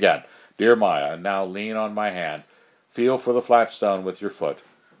 Kiss me again. Dear Maya, and now lean on my hand. Feel for the flat stone with your foot.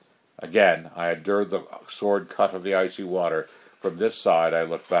 Again, I endured the sword cut of the icy water. From this side, I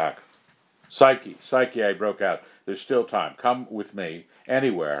looked back. Psyche, Psyche, I broke out. There's still time. Come with me.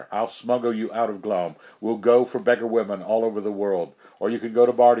 Anywhere. I'll smuggle you out of Glome. We'll go for beggar women all over the world. Or you can go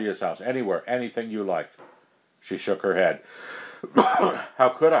to Bardia's house. Anywhere. Anything you like. She shook her head. How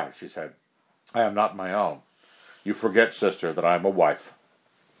could I? She said. I am not my own. You forget, sister, that I am a wife.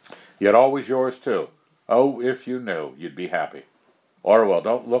 Yet always yours, too. Oh, if you knew, you'd be happy. Orwell,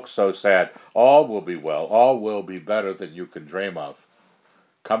 don't look so sad. All will be well. All will be better than you can dream of.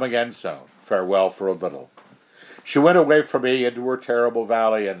 Come again soon. Farewell for a little. She went away from me into her terrible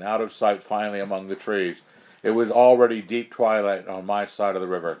valley and out of sight finally among the trees. It was already deep twilight on my side of the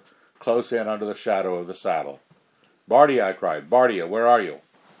river, close in under the shadow of the saddle. Bardia, I cried. Bardia, where are you?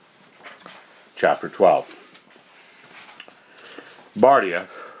 Chapter 12. Bardia,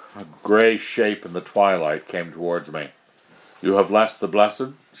 a gray shape in the twilight, came towards me. You have left the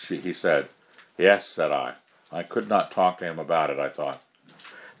blessed? He said. Yes, said I. I could not talk to him about it, I thought.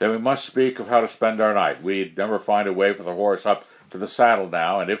 Then we must speak of how to spend our night. We'd never find a way for the horse up to the saddle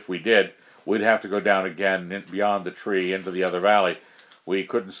now, and if we did, we'd have to go down again beyond the tree into the other valley. We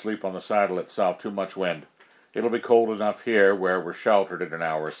couldn't sleep on the saddle itself, too much wind. It'll be cold enough here where we're sheltered in an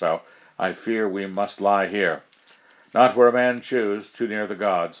hour or so. I fear we must lie here. Not where a man choose, too near the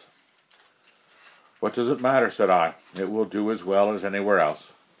gods. What does it matter, said I. It will do as well as anywhere else.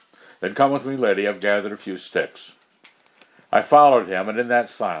 Then come with me, lady, I've gathered a few sticks. I followed him, and in that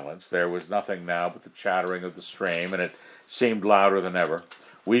silence there was nothing now but the chattering of the stream, and it seemed louder than ever.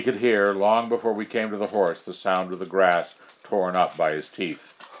 We could hear, long before we came to the horse, the sound of the grass torn up by his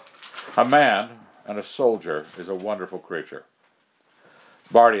teeth. A man and a soldier is a wonderful creature.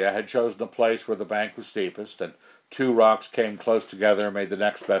 Bardia had chosen a place where the bank was steepest, and 2 rocks came close together and made the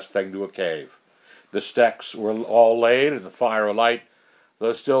next best thing to a cave. The sticks were all laid and the fire alight,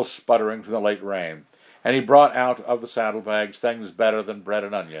 though still sputtering from the late rain, and he brought out of the saddlebags things better than bread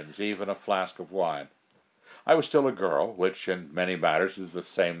and onions, even a flask of wine. I was still a girl, which in many matters is the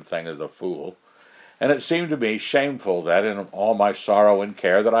same thing as a fool, and it seemed to me shameful that, in all my sorrow and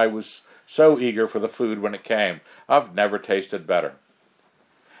care, that I was so eager for the food when it came. I've never tasted better.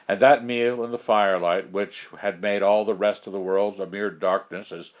 And that meal in the firelight, which had made all the rest of the world a mere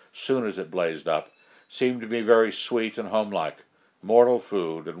darkness as soon as it blazed up, seemed to me very sweet and homelike. Mortal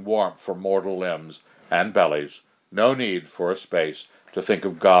food and warmth for mortal limbs and bellies. No need for a space to think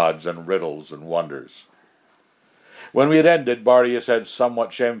of gods and riddles and wonders. When we had ended, Bardia said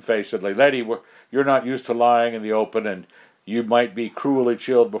somewhat shamefacedly, Lady, you're not used to lying in the open, and you might be cruelly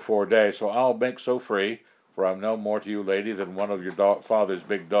chilled before day, so I'll make so free, for I'm no more to you, lady, than one of your father's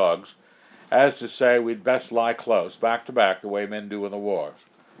big dogs, as to say we'd best lie close, back to back, the way men do in the wars,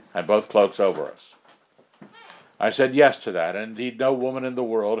 and both cloaks over us. I said yes to that, and indeed no woman in the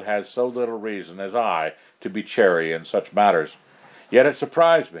world has so little reason as I to be chary in such matters. Yet it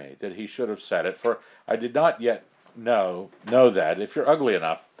surprised me that he should have said it, for I did not yet know that, if you're ugly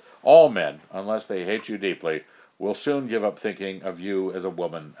enough, all men, unless they hate you deeply, will soon give up thinking of you as a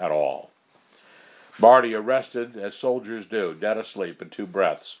woman at all. Bardia rested as soldiers do, dead asleep in 2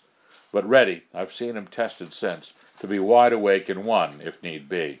 breaths, but ready, I've seen him tested since, to be wide awake in 1, if need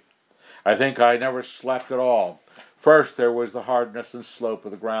be. I think I never slept at all. First there was the hardness and slope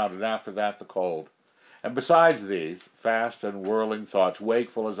of the ground, and after that the cold. And besides these, fast and whirling thoughts,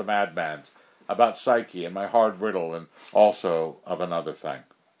 wakeful as a madman's, about Psyche and my hard riddle, and also of another thing.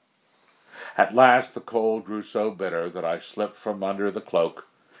 At last the cold grew so bitter that I slipped from under the cloak.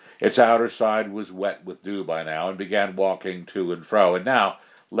 Its outer side was wet with dew by now, and began walking to and fro. And now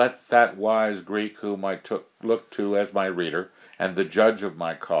let that wise Greek whom I look to as my reader, and the judge of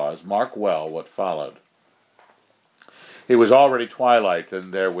my cause, mark well what followed. It was already twilight,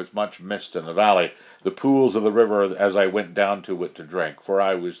 and there was much mist in the valley, the pools of the river as I went down to it to drink, for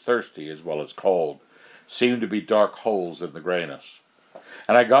I was thirsty as well as cold, seemed to be dark holes in the greyness.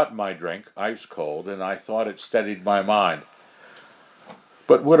 And I got my drink, ice cold, and I thought it steadied my mind.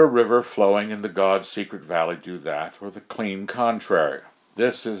 But would a river flowing in the god's secret valley do that, or the clean contrary?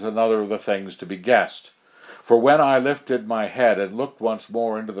 This is another of the things to be guessed. For when I lifted my head and looked once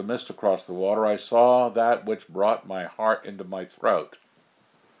more into the mist across the water, I saw that which brought my heart into my throat.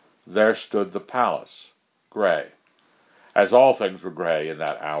 There stood the palace, grey, as all things were grey in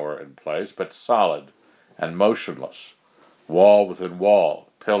that hour and place, but solid and motionless, wall within wall,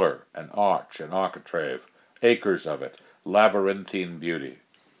 pillar and arch and architrave, acres of it, labyrinthine beauty.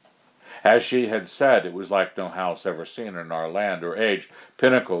 As she had said, it was like no house ever seen in our land or age.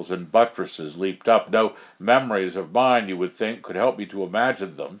 Pinnacles and buttresses leaped up. No memories of mine, you would think, could help me to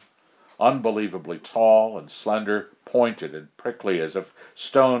imagine them. Unbelievably tall and slender, pointed and prickly, as if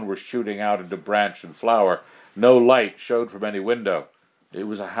stone were shooting out into branch and flower. No light showed from any window. It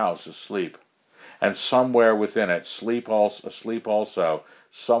was a house asleep. And somewhere within it, asleep also,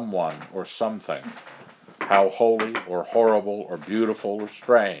 someone or something. How holy or horrible or beautiful or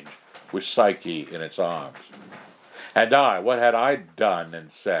strange was Psyche in its arms. And I, what had I done and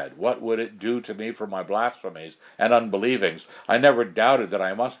said? What would it do to me for my blasphemies and unbelievings? I never doubted that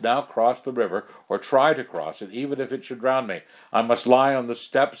I must now cross the river, or try to cross it, even if it should drown me. I must lie on the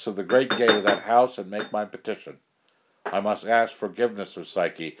steps of the great gate of that house and make my petition. I must ask forgiveness of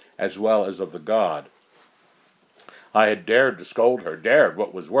Psyche, as well as of the god. I had dared to scold her, dared,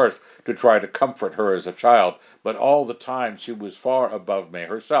 what was worse, to try to comfort her as a child, but all the time she was far above me,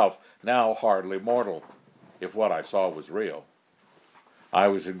 herself now hardly mortal, if what I saw was real. I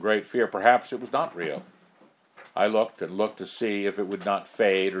was in great fear. Perhaps it was not real. I looked and looked to see if it would not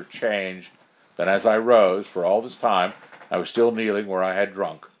fade or change. Then as I rose, for all this time I was still kneeling where I had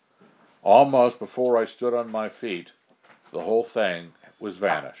drunk, almost before I stood on my feet, the whole thing was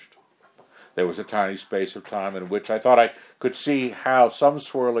vanished. There was a tiny space of time in which I thought I could see how some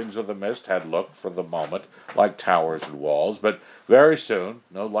swirlings of the mist had looked for the moment like towers and walls, but very soon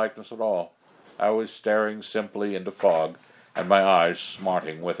no likeness at all. I was staring simply into fog, and my eyes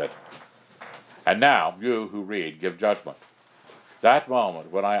smarting with it. And now, you who read, give judgment. That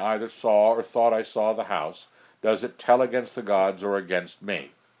moment when I either saw or thought I saw the house, does it tell against the gods or against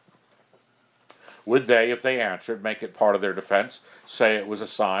me? Would they, if they answered, make it part of their defense, say it was a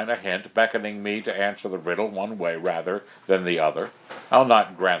sign, a hint, beckoning me to answer the riddle one way rather than the other? I'll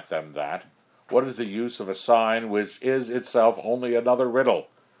not grant them that. What is the use of a sign which is itself only another riddle?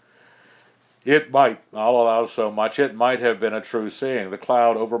 It might, I'll allow so much, it might have been a true seeing. The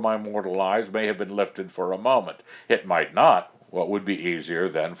cloud over my mortal eyes may have been lifted for a moment. It might not. What would be easier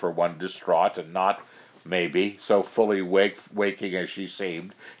than for one distraught and not, maybe, so fully waking as she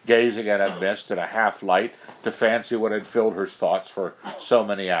seemed, gazing at a mist and a half-light, to fancy what had filled her thoughts for so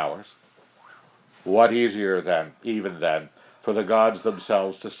many hours? What easier then, even then, for the gods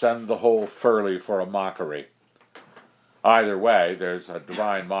themselves to send the whole Furley for a mockery? Either way, there's a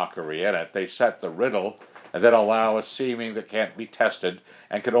divine mockery in it. They set the riddle, and then allow a seeming that can't be tested,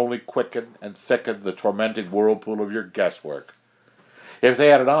 and can only quicken and thicken the tormenting whirlpool of your guesswork. If they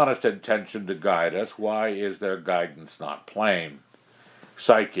had an honest intention to guide us, why is their guidance not plain?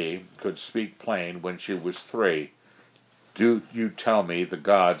 Psyche could speak plain when she was 3. Do you tell me the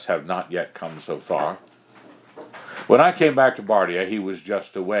gods have not yet come so far? When I came back to Bardia, he was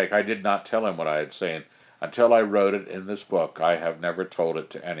just awake. I did not tell him what I had seen. Until I wrote it in this book, I have never told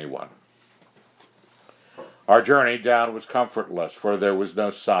it to anyone. Our journey down was comfortless, for there was no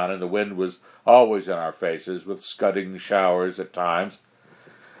sun, and the wind was always in our faces, with scudding showers at times.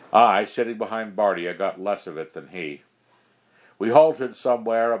 I, sitting behind Bardia, got less of it than he. We halted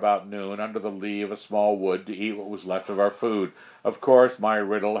somewhere about noon under the lee of a small wood to eat what was left of our food. Of course, my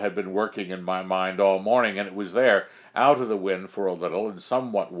riddle had been working in my mind all morning, and it was there, out of the wind for a little, and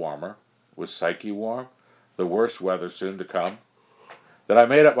somewhat warmer. Was Psyche warm? The worst weather soon to come? That I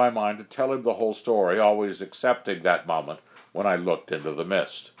made up my mind to tell him the whole story, always excepting that moment when I looked into the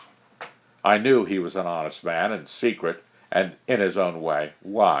mist. I knew he was an honest man, and secret, and, in his own way,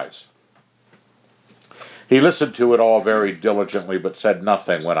 wise. He listened to it all very diligently, but said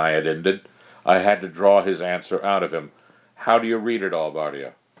nothing when I had ended. I had to draw his answer out of him. How do you read it all,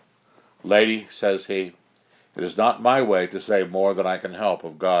 Bardia? Lady, says he, it is not my way to say more than I can help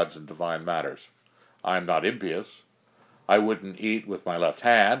of gods and divine matters. I am not impious. I wouldn't eat with my left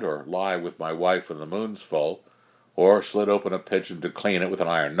hand, or lie with my wife when the moon's full, or slit open a pigeon to clean it with an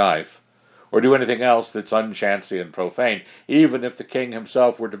iron knife, or do anything else that's unchancy and profane, even if the king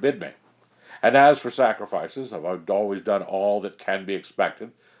himself were to bid me. And as for sacrifices, I've always done all that can be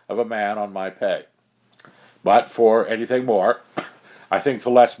expected of a man on my pay. But for anything more, I think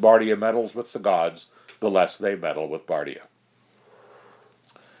the less Bardia meddles with the gods, the less they meddle with Bardia.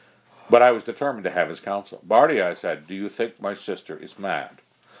 But I was determined to have his counsel. Bardia, I said, do you think my sister is mad?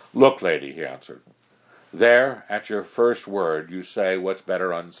 Look, lady, he answered. There, at your first word, you say what's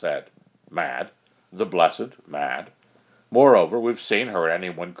better unsaid. Mad? The blessed mad? Moreover, we've seen her, and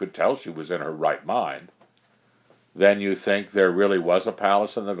anyone could tell she was in her right mind. Then you think there really was a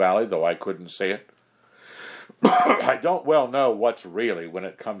palace in the valley, though I couldn't see it? I don't well know what's really when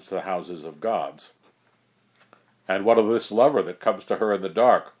it comes to the houses of gods. And what of this lover that comes to her in the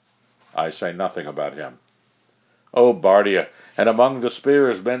dark? I say nothing about him. Oh, Bardia, and among the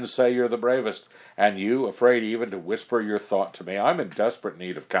spears men say you're the bravest, and you, afraid even to whisper your thought to me. I'm in desperate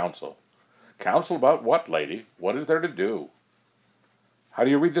need of counsel. Counsel about what, lady? What is there to do? How do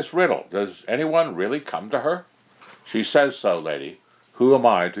you read this riddle? Does anyone really come to her? She says so, lady. Who am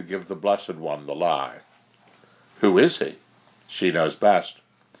I to give the Blessed One the lie? Who is he? She knows best.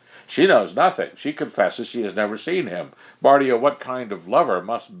 She knows nothing. She confesses she has never seen him. Bardia, what kind of lover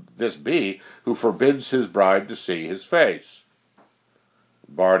must this be who forbids his bride to see his face?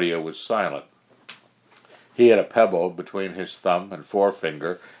 Bardia was silent. He had a pebble between his thumb and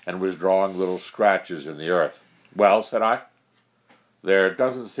forefinger and was drawing little scratches in the earth. Well, said I. There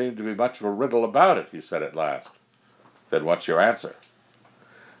doesn't seem to be much of a riddle about it, he said at last. Then what's your answer?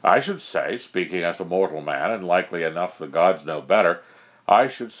 I should say, speaking as a mortal man, and likely enough the gods know better, I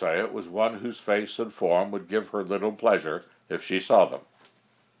should say it was one whose face and form would give her little pleasure if she saw them.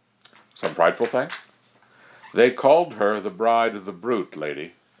 Some frightful thing? They called her the bride of the brute,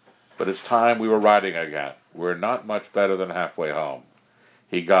 lady. But it's time we were riding again. We're not much better than halfway home.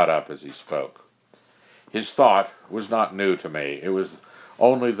 He got up as he spoke. His thought was not new to me. It was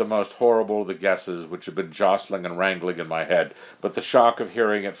only the most horrible of the guesses which had been jostling and wrangling in my head, but the shock of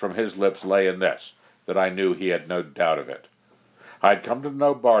hearing it from his lips lay in this, that I knew he had no doubt of it. I'd come to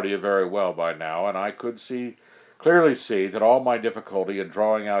know Bardia very well by now, and I could clearly see that all my difficulty in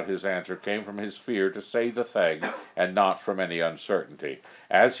drawing out his answer came from his fear to say the thing, and not from any uncertainty.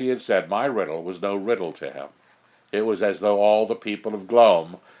 As he had said, my riddle was no riddle to him. It was as though all the people of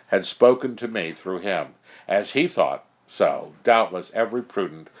Glome had spoken to me through him. As he thought so, doubtless every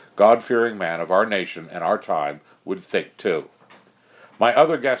prudent, God-fearing man of our nation and our time would think too. My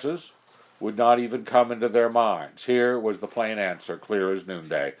other guesses would not even come into their minds. Here was the plain answer, clear as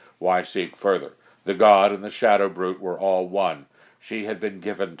noonday. Why seek further? The god and the shadow brute were all one. She had been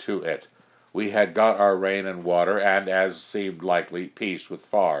given to it. We had got our rain and water, and, as seemed likely, peace with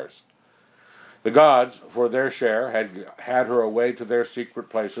Fars. The gods, for their share, had her away to their secret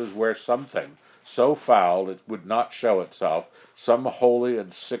places, where something so foul it would not show itself, some holy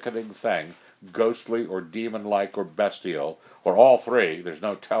and sickening thing, ghostly or demon-like or bestial, or all three, there's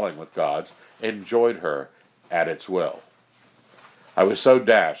no telling with gods, enjoyed her at its will. I was so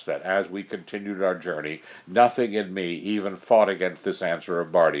dashed that, as we continued our journey, nothing in me even fought against this answer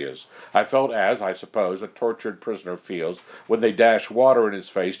of Bardia's. I felt as, I suppose, a tortured prisoner feels when they dash water in his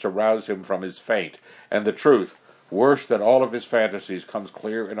face to rouse him from his faint, and the truth, worse than all of his fantasies, comes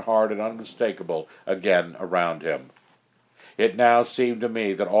clear and hard and unmistakable again around him. It now seemed to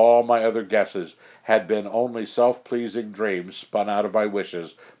me that all my other guesses had been only self-pleasing dreams spun out of my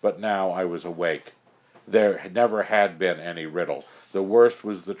wishes, but now I was awake. There never had been any riddle. The worst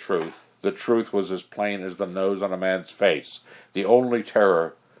was the truth. The truth was as plain as the nose on a man's face. The only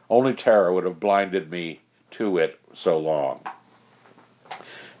terror would have blinded me to it so long.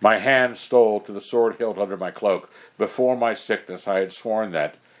 My hand stole to the sword hilt under my cloak. Before my sickness I had sworn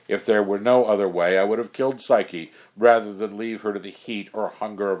that, if there were no other way, I would have killed Psyche rather than leave her to the heat or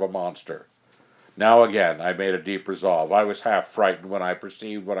hunger of a monster. Now again I made a deep resolve. I was half frightened when I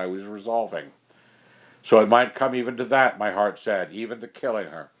perceived what I was resolving. So it might come even to that, my heart said, even to killing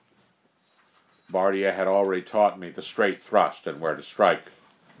her. Bardia had already taught me the straight thrust and where to strike.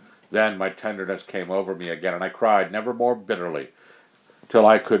 Then my tenderness came over me again, and I cried never more bitterly, till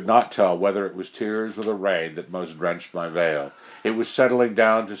I could not tell whether it was tears or the rain that most drenched my veil. It was settling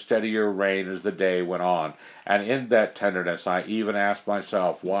down to steadier rain as the day went on, and in that tenderness I even asked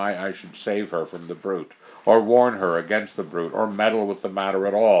myself why I should save her from the brute, or warn her against the brute, or meddle with the matter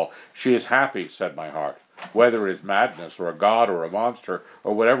at all. She is happy, said my heart. Whether it is madness, or a god, or a monster,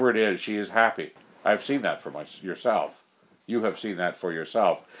 or whatever it is, she is happy. I have seen that for yourself. You have seen that for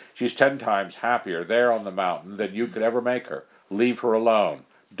yourself. She's 10 times happier there on the mountain than you could ever make her. Leave her alone.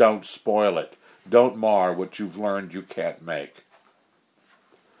 Don't spoil it. Don't mar what you've learned you can't make.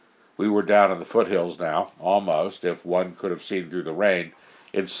 We were down in the foothills now, almost, if one could have seen through the rain,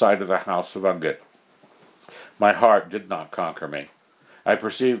 in sight of the house of Ungit. My heart did not conquer me. I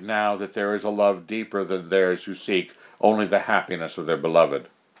perceive now that there is a love deeper than theirs who seek only the happiness of their beloved.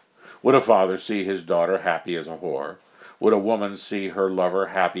 Would a father see his daughter happy as a whore? Would a woman see her lover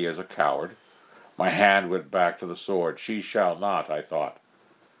happy as a coward? My hand went back to the sword. She shall not, I thought.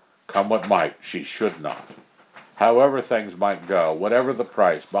 Come what might, she should not. However things might go, whatever the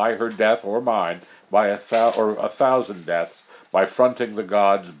price, by her death or mine, by a 1,000 deaths, by fronting the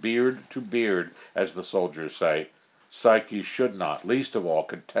gods beard to beard, as the soldiers say, Psyche should not, least of all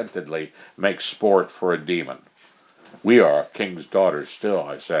contentedly, make sport for a demon. We are king's daughters still,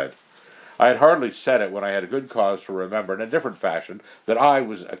 I said. I had hardly said it when I had a good cause to remember in a different fashion that I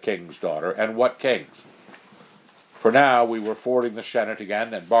was a king's daughter, and what king's? For now we were fording the Shennet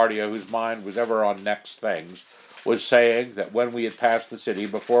again, and Bardia, whose mind was ever on next things, was saying that when we had passed the city,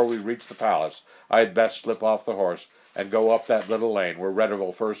 before we reached the palace, I had best slip off the horse and go up that little lane where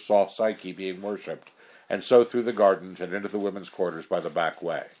Redival first saw Psyche being worshipped, and so through the gardens and into the women's quarters by the back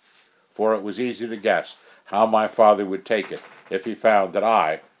way. For it was easy to guess how my father would take it if he found that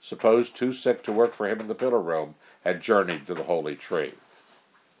I, supposed too sick to work for him in the pillar room, had journeyed to the holy tree.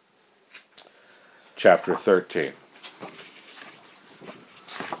 Chapter 13.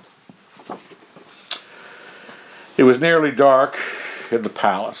 It was nearly dark in the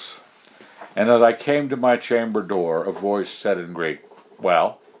palace, and as I came to my chamber door, a voice said in Greek,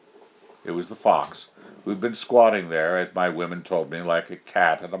 "Well?" It was the fox, who'd been squatting there, as my women told me, like a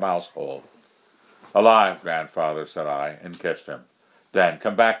cat in a mouse hole. "Alive, grandfather," said I, and kissed him. "Then,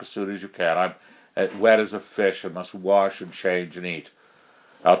 come back as soon as you can. I'm wet as a fish and must wash and change and eat.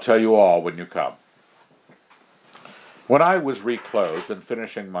 I'll tell you all when you come." When I was reclothed and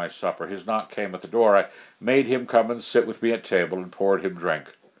finishing my supper, his knock came at the door. I made him come and sit with me at table and poured him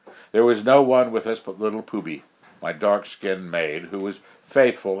drink. There was no one with us but little Puby, my dark-skinned maid, who was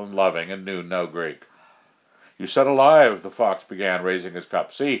faithful and loving and knew no Greek. "You said alive," the fox began, raising his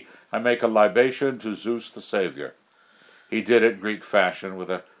cup. "See, I make a libation to Zeus the Saviour." He did it Greek fashion with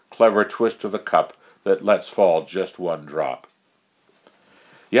a clever twist of the cup that lets fall just one drop.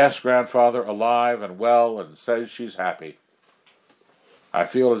 Yes, grandfather, alive and well, and says she's happy. I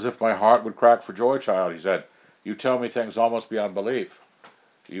feel as if my heart would crack for joy, child, he said. You tell me things almost beyond belief.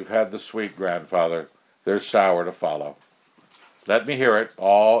 You've had the sweet, grandfather. There's sour to follow. Let me hear it.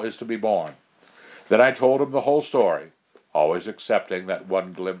 All is to be borne. Then I told him the whole story, always excepting that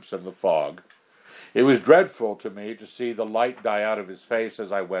one glimpse in the fog. It was dreadful to me to see the light die out of his face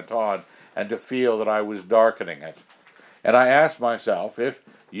as I went on, and to feel that I was darkening it. And I asked myself, if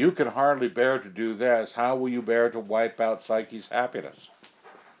you can hardly bear to do this, how will you bear to wipe out Psyche's happiness?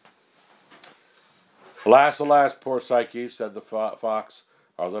 Alas, alas, poor Psyche, said the fox,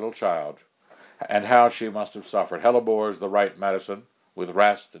 our little child, and how she must have suffered. Hellebore is the right medicine, with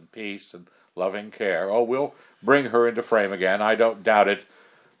rest and peace and loving care. Oh, we'll bring her into frame again, I don't doubt it,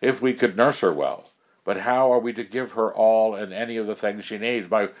 if we could nurse her well. But how are we to give her all and any of the things she needs?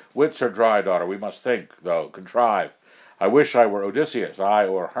 My wits are dry, daughter. We must think, though, contrive. I wish I were Odysseus, I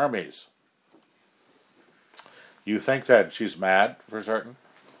or Hermes. You think that she's mad, for certain?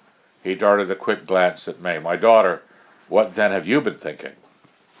 He darted a quick glance at May. My daughter, what then have you been thinking?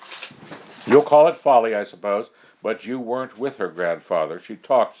 You'll call it folly, I suppose, but you weren't with her, grandfather. She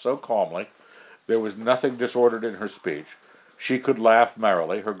talked so calmly. There was nothing disordered in her speech. She could laugh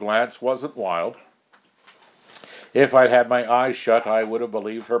merrily. Her glance wasn't wild. If I'd had my eyes shut, I would have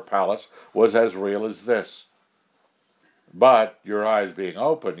believed her palace was as real as this. But, your eyes being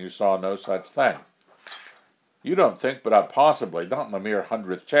open, you saw no such thing. You don't think but possibly, not in the mere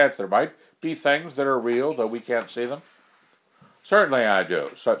 100th chance, there might be things that are real, though we can't see them? Certainly I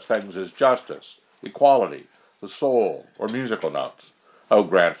do. Such things as justice, equality, the soul, or musical notes. Oh,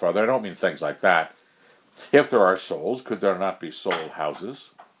 grandfather, I don't mean things like that. If there are souls, could there not be soul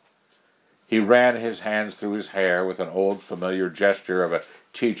houses? He ran his hands through his hair with an old familiar gesture of a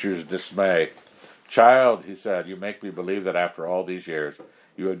teacher's dismay. Child, he said, you make me believe that after all these years,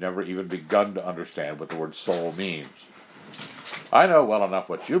 you have never even begun to understand what the word soul means. I know well enough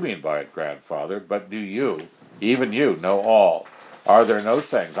what you mean by it, grandfather, but do you, even you, know all? Are there no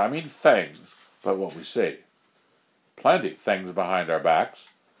things, I mean things, but what we see? Plenty, things behind our backs,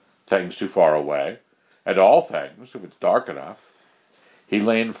 things too far away, and all things, if it's dark enough. He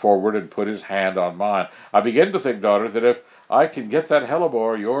leaned forward and put his hand on mine. I begin to think, daughter, that if I can get that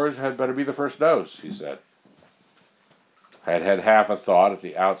hellebore, yours had better be the first dose, he said. I had had half a thought at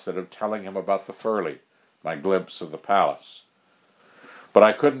the outset of telling him about the Furley, my glimpse of the palace. But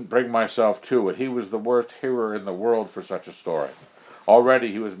I couldn't bring myself to it. He was the worst hearer in the world for such a story.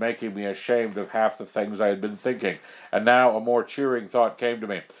 Already he was making me ashamed of half the things I had been thinking, and now a more cheering thought came to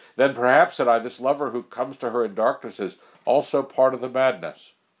me. Then perhaps, said I, this lover who comes to her in darkness is also part of the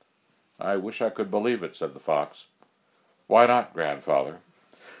madness. I wish I could believe it, said the fox. Why not, grandfather?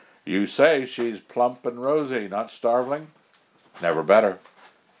 You say she's plump and rosy, not starveling? Never better.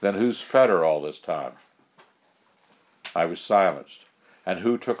 Then who's fed her all this time? I was silenced. And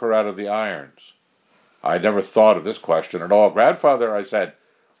who took her out of the irons? I had never thought of this question at all. Grandfather, I said,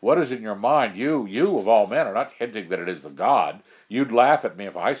 what is in your mind? You of all men are not hinting that it is the god. You'd laugh at me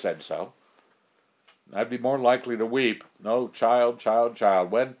if I said so. I'd be more likely to weep. No, child, child, child,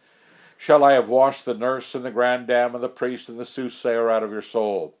 when shall I have washed the nurse and the grandam and the priest and the soothsayer out of your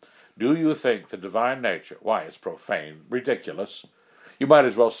soul? Do you think the divine nature, why, it's profane, ridiculous. You might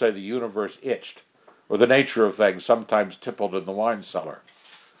as well say the universe itched, or the nature of things sometimes tippled in the wine cellar.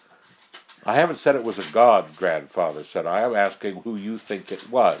 I haven't said it was a god, grandfather, said I. I'm asking who you think it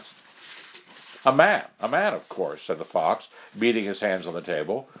was. A man, of course, said the fox, beating his hands on the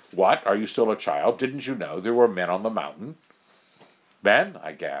table. What, are you still a child? Didn't you know there were men on the mountain? Men?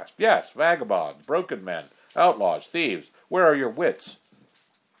 I gasped. Yes, vagabonds, broken men, outlaws, thieves. Where are your wits?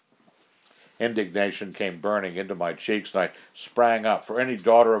 Indignation came burning into my cheeks, and I sprang up. For any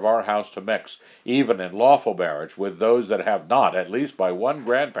daughter of our house to mix, even in lawful marriage, with those that have not, at least by one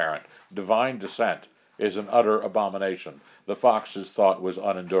grandparent, divine descent, is an utter abomination. The fox's thought was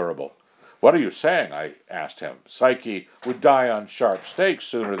unendurable. What are you saying? I asked him. Psyche would die on sharp stakes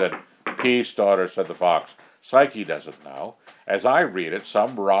sooner than... Peace, daughter, said the fox. Psyche doesn't know. As I read it,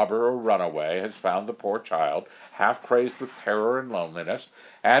 some robber or runaway has found the poor child, half crazed with terror and loneliness,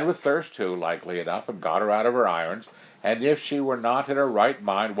 and with thirst too, likely enough, and got her out of her irons, and if she were not in her right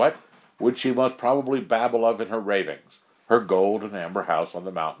mind, what would she most probably babble of in her ravings? Her gold and amber house on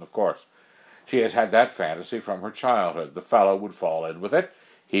the mountain, of course. She has had that fantasy from her childhood. The fellow would fall in with it.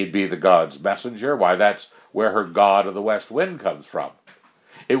 He'd be the god's messenger. Why, that's where her god of the west wind comes from.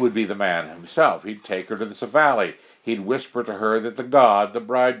 It would be the man himself. He'd take her to the valley. He'd whisper to her that the god, the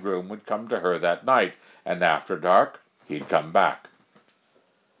bridegroom, would come to her that night, and after dark, he'd come back.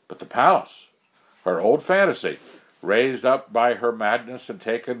 But the palace, her old fantasy, raised up by her madness and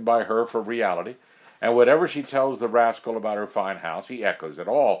taken by her for reality, and whatever she tells the rascal about her fine house, he echoes it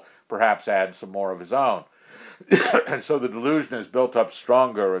all, perhaps adds some more of his own. And so the delusion is built up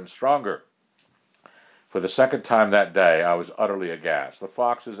stronger and stronger. For the second time that day, I was utterly aghast. The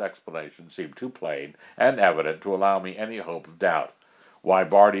fox's explanation seemed too plain and evident to allow me any hope of doubt. While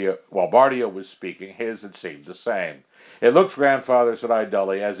Bardia was speaking, his had seemed the same. It looks, grandfather, said I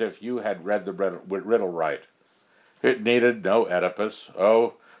dully, as if you had read the riddle right. It needed no Oedipus.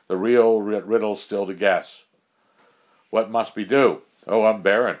 Oh, the real riddle still to guess. What must we do? Oh, I'm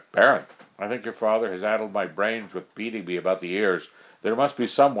barren. I think your father has addled my brains with beating me about the ears. There must be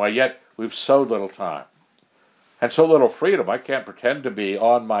some way, yet we've so little time. And so little freedom, I can't pretend to be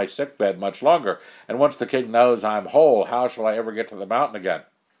on my sickbed much longer, and once the king knows I'm whole, how shall I ever get to the mountain again?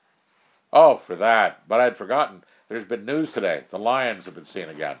 Oh, for that, but I'd forgotten. There's been news today. The lions have been seen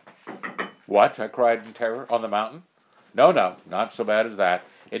again. What? I cried in terror. On the mountain? No, not so bad as that.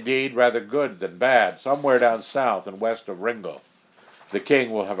 Indeed, rather good than bad, somewhere down south and west of Ringo. The king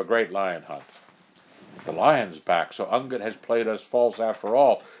will have a great lion hunt. The lion's back, so Ungit has played us false after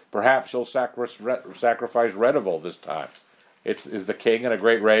all. Perhaps he'll sacrifice Redival this time. Is the king in a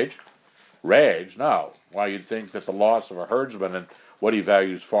great rage? Rage? No. Why, you'd think that the loss of a herdsman and what he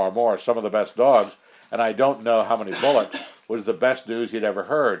values far more, some of the best dogs, and I don't know how many bullocks, was the best news he'd ever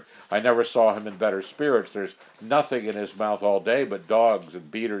heard. I never saw him in better spirits. There's nothing in his mouth all day but dogs and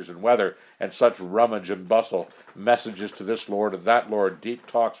beaters and weather, and such rummage and bustle, messages to this lord and that lord, deep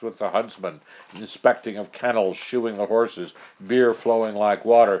talks with the huntsman, inspecting of kennels, shoeing the horses, beer flowing like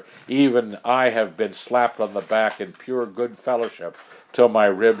water. Even I have been slapped on the back in pure good fellowship till my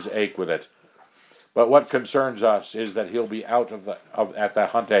ribs ache with it. But what concerns us is that he'll be out at the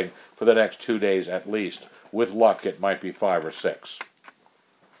hunting for the next 2 days at least. With luck, it might be 5 or 6.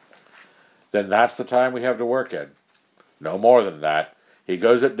 Then that's the time we have to work in. No more than that. He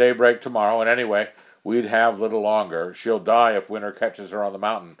goes at daybreak tomorrow, and anyway, we'd have little longer. She'll die if winter catches her on the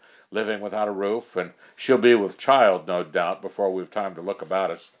mountain, living without a roof, and she'll be with child, no doubt, before we've time to look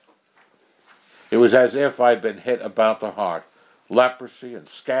about us. It was as if I'd been hit about the heart. Leprosy and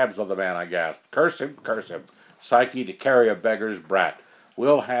scabs on the man, I gasped. Curse him. Psyche to carry a beggar's brat.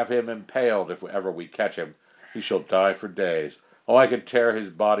 We'll have him impaled if ever we catch him. He shall die for days. Oh, I could tear his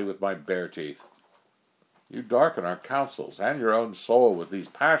body with my bare teeth. You darken our counsels and your own soul with these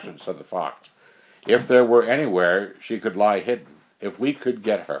passions, said the fox. If there were anywhere she could lie hidden, if we could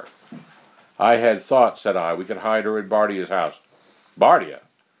get her. I had thought, said I, we could hide her in Bardia's house. Bardia?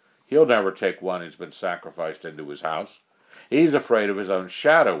 He'll never take one who's been sacrificed into his house. He's afraid of his own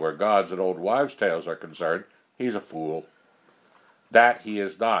shadow where gods and old wives' tales are concerned. He's a fool. That he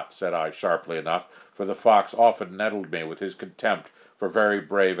is not, said I sharply enough, for the fox often nettled me with his contempt for very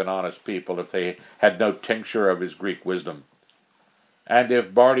brave and honest people if they had no tincture of his Greek wisdom. And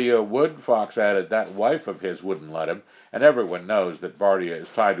if Bardia would, Fox added, that wife of his wouldn't let him, and everyone knows that Bardia is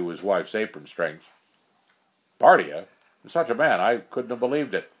tied to his wife's apron strings. Bardia? Such a man, I couldn't have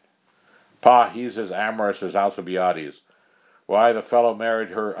believed it. Pah, he's as amorous as Alcibiades. Why, the fellow married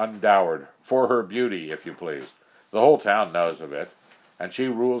her undowered, for her beauty, if you please. The whole town knows of it, and she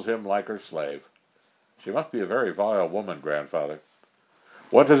rules him like her slave. She must be a very vile woman, grandfather.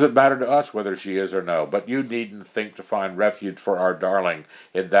 What does it matter to us whether she is or no? But you needn't think to find refuge for our darling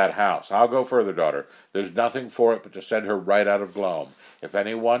in that house. I'll go further, daughter. There's nothing for it but to send her right out of Glome. If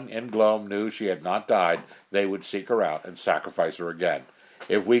anyone in Glome knew she had not died, they would seek her out and sacrifice her again.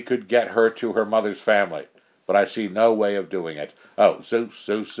 If we could get her to her mother's family. But I see no way of doing it. Oh,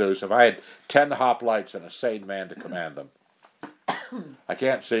 Zeus, if I had 10 hoplites and a sane man to command them. I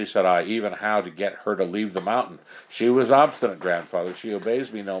can't see, said I, even how to get her to leave the mountain. She was obstinate, grandfather. She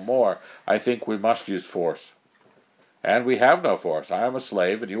obeys me no more. I think we must use force. And we have no force. I am a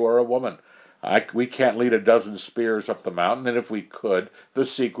slave, and you are a woman. We can't lead a dozen spears up the mountain, and if we could, the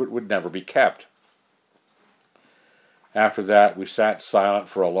secret would never be kept. After that, we sat silent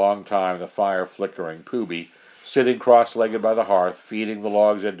for a long time, the fire flickering, Pooby sitting cross-legged by the hearth, feeding the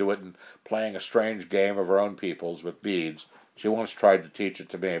logs into it and playing a strange game of her own people's with beads. She once tried to teach it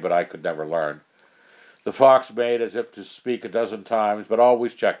to me, but I could never learn. The fox made as if to speak a dozen times, but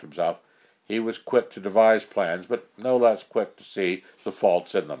always checked himself. He was quick to devise plans, but no less quick to see the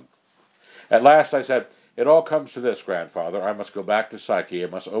faults in them. At last I said, it all comes to this, grandfather. I must go back to Psyche. I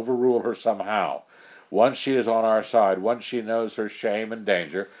must overrule her somehow. Once she is on our side, once she knows her shame and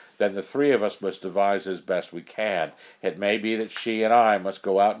danger, then the three of us must devise as best we can. It may be that she and I must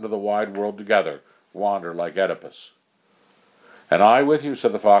go out into the wide world together, wander like Oedipus. And I with you,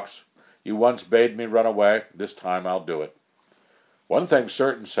 said the fox. You once bade me run away. This time I'll do it. One thing's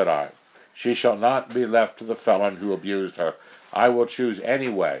certain, said I. She shall not be left to the felon who abused her. I will choose any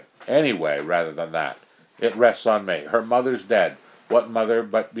way rather than that. It rests on me. Her mother's dead. What mother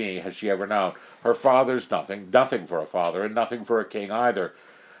but me has she ever known? Her father's nothing for a father, and nothing for a king either.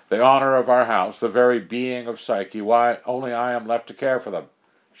 The honor of our house, the very being of Psyche, why, only I am left to care for them.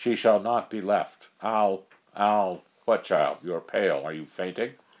 She shall not be left. What, child? You are pale. Are you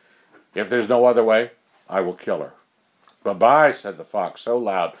fainting? If there's no other way, I will kill her. Bye-bye, said the fox, so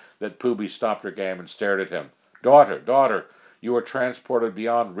loud that Pooby stopped her game and stared at him. Daughter, you are transported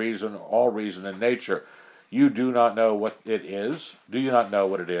beyond reason, all reason and nature. You do not know what it is? Do you not know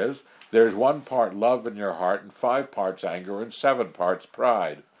what it is? There's 1 part love in your heart, and 5 parts anger, and 7 parts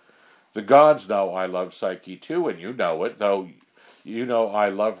pride. The gods know I love Psyche too, and you know it, though you know I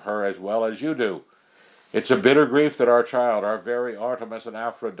love her as well as you do. It's a bitter grief that our child, our very Artemis and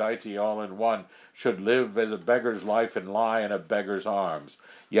Aphrodite all in one, should live as a beggar's life and lie in a beggar's arms.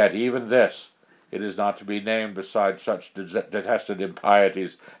 Yet even this, it is not to be named beside such detested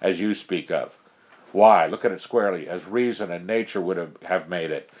impieties as you speak of. Why, look at it squarely, as reason and nature would have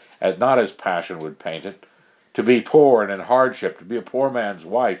made it, and not as passion would paint it. To be poor and in hardship, to be a poor man's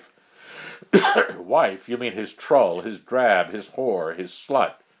wife. Wife, you mean his troll, his drab, his whore, his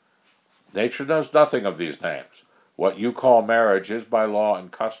slut. Nature knows nothing of these names. What you call marriage is by law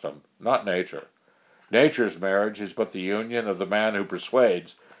and custom, not nature. Nature's marriage is but the union of the man who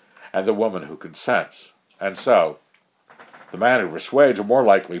persuades and the woman who consents. And so, the man who persuades or more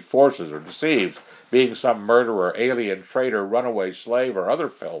likely forces or deceives, being some murderer, alien, traitor, runaway, slave, or other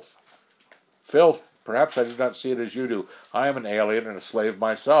filth. Filth? Perhaps I do not see it as you do. I am an alien and a slave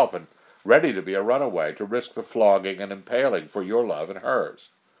myself, and ready to be a runaway, to risk the flogging and impaling for your love and hers.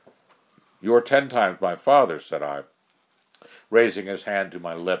 You are 10 times my father, said I, raising his hand to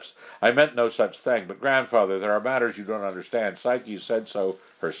my lips. I meant no such thing, but grandfather, there are matters you don't understand. Psyche said so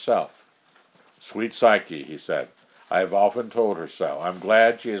herself. Sweet Psyche, he said, I have often told her so. I'm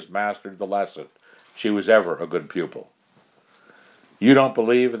glad she has mastered the lesson. She was ever a good pupil. You don't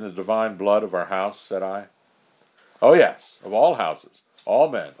believe in the divine blood of our house, said I. Oh yes, of all houses. All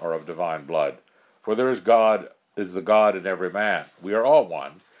men are of divine blood, for there is the God in every man. We are all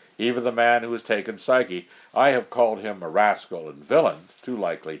one. Even the man who has taken Psyche, I have called him a rascal and villain. Too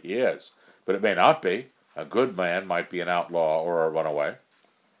likely he is. But it may not be. A good man might be an outlaw or a runaway.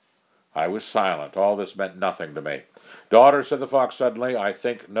 I was silent. All this meant nothing to me. Daughter, said the fox suddenly, I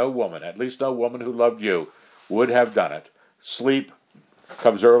think no woman, at least no woman who loved you, would have done it. Sleep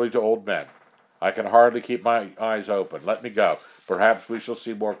comes early to old men. I can hardly keep my eyes open. Let me go. Perhaps we shall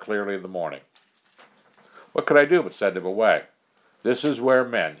see more clearly in the morning. What could I do but send him away? This is where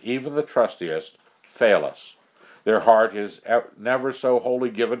men, even the trustiest, fail us. Their heart is never so wholly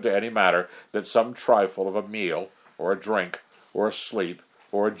given to any matter that some trifle of a meal, or a drink, or a sleep,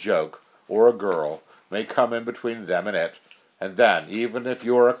 or a joke, or a girl may come in between them and it, and then, even if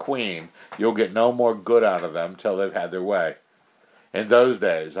you're a queen, you'll get no more good out of them till they've had their way. In those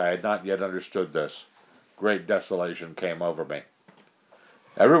days I had not yet understood this. Great desolation came over me.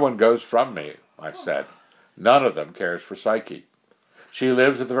 Everyone goes from me, I said. None of them cares for Psyche. She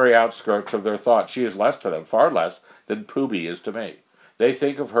lives at the very outskirts of their thought. She is less to them, far less, than Pooby is to me. They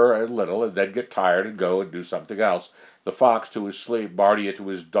think of her a little and then get tired and go and do something else. The fox to his sleep, Bardia to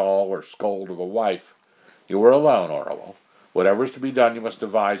his doll or scold of a wife. You are alone, Orwell. Whatever is to be done you must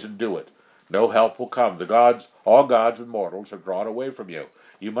devise and do it. No help will come. The gods, all gods and mortals, have drawn away from you.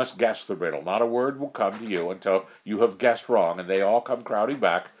 You must guess the riddle. Not a word will come to you until you have guessed wrong, and they all come crowding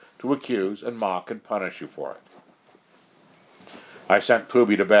back to accuse and mock and punish you for it. I sent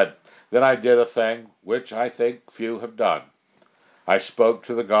Pooby to bed. Then I did a thing which I think few have done. I spoke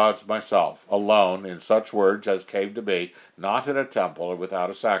to the gods myself, alone, in such words as came to me, not in a temple or without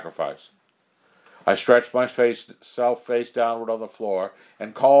a sacrifice. I stretched myself face downward on the floor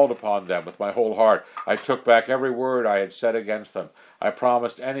and called upon them with my whole heart. I took back every word I had said against them. I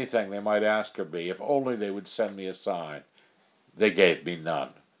promised anything they might ask of me, if only they would send me a sign. They gave me none.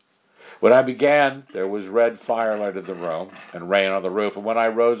 When I began, there was red firelight in the room and rain on the roof, and when I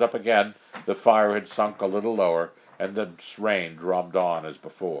rose up again, the fire had sunk a little lower, and the rain drummed on as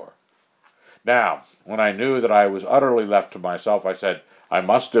before. Now, when I knew that I was utterly left to myself, I said, I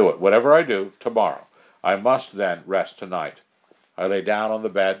must do it, whatever I do, tomorrow. I must then rest tonight. I lay down on the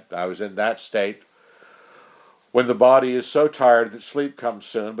bed. I was in that state when the body is so tired that sleep comes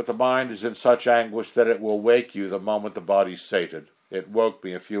soon, but the mind is in such anguish that it will wake you the moment the body's sated. It woke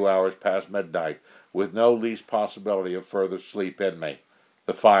me a few hours past midnight, with no least possibility of further sleep in me.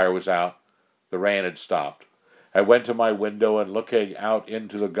 The fire was out. The rain had stopped. I went to my window and looking out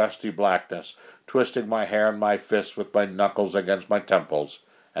into the gusty blackness, twisting my hair in my fists with my knuckles against my temples,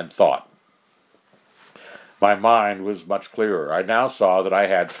 and thought. My mind was much clearer. I now saw that I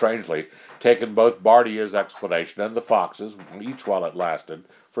had, strangely, taken both Bardier's explanation and the fox's, each while it lasted,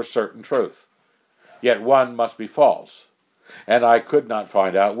 for certain truth. Yet one must be false, and I could not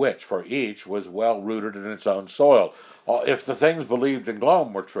find out which, for each was well rooted in its own soil. If the things believed in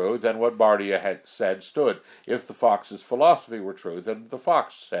Glome were true, then what Bardier had said stood. If the fox's philosophy were true, then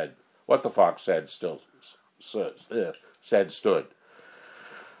what the fox said stood.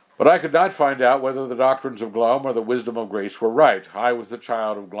 But I could not find out whether the doctrines of Glome or the wisdom of Greece were right. I was the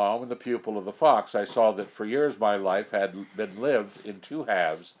child of Glome and the pupil of the fox. I saw that for years my life had been lived in two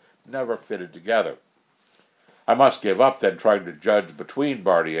halves, never fitted together. I must give up then trying to judge between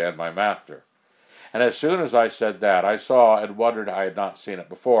Bardier and my master. And as soon as I said that, I saw and wondered I had not seen it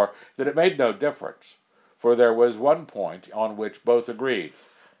before, that it made no difference. For there was one point on which both agreed.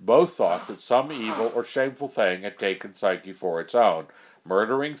 Both thought that some evil or shameful thing had taken Psyche for its own,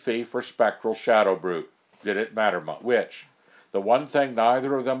 murdering thief or spectral shadow brute. Did it matter which? The one thing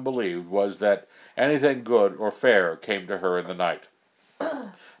neither of them believed was that anything good or fair came to her in the night.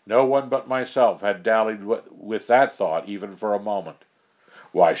 No one but myself had dallied with that thought even for a moment.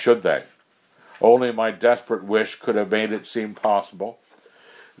 Why should they? Only my desperate wish could have made it seem possible.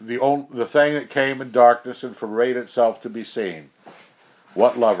 The thing that came in darkness and forbade itself to be seen.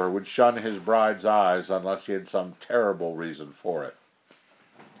 What lover would shun his bride's eyes unless he had some terrible reason for it?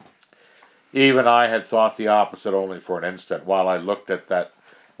 Even I had thought the opposite only for an instant, while I looked at that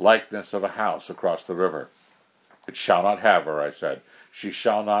likeness of a house across the river. It shall not have her, I said. She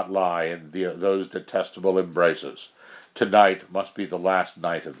shall not lie in those detestable embraces. Tonight must be the last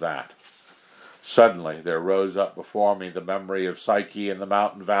night of that. Suddenly there rose up before me the memory of Psyche in the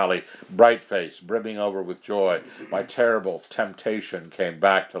mountain valley, bright-faced, brimming over with joy. My terrible temptation came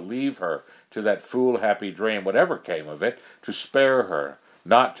back to leave her to that fool-happy dream, whatever came of it, to spare her,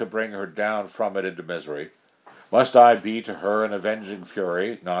 not to bring her down from it into misery. Must I be to her an avenging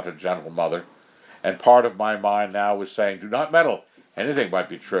fury, not a gentle mother? And part of my mind now was saying, do not meddle. Anything might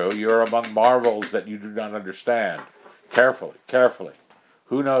be true. You are among marvels that you do not understand. Carefully, carefully.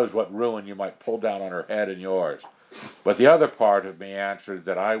 Who knows what ruin you might pull down on her head and yours? But the other part of me answered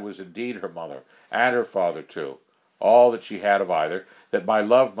that I was indeed her mother, and her father too, all that she had of either, that my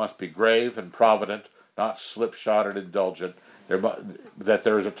love must be grave and provident, not slipshod and indulgent, that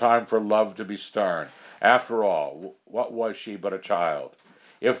there is a time for love to be stern. After all, what was she but a child?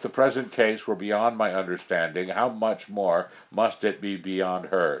 If the present case were beyond my understanding, how much more must it be beyond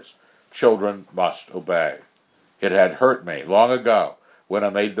hers? Children must obey. It had hurt me long ago when I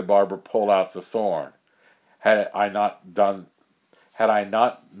made the barber pull out the thorn. Had I not none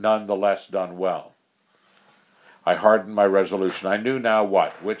the less done well? I hardened my resolution. I knew now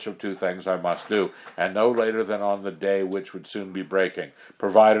which of two things I must do, and no later than on the day which would soon be breaking,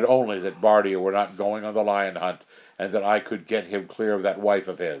 provided only that Bardier were not going on the lion hunt, and that I could get him clear of that wife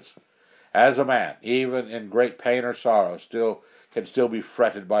of his. As a man, even in great pain or sorrow, can still be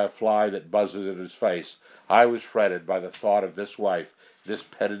fretted by a fly that buzzes in his face, I was fretted by the thought of this wife, this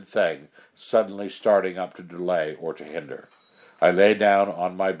petted thing, suddenly starting up to delay or to hinder. I lay down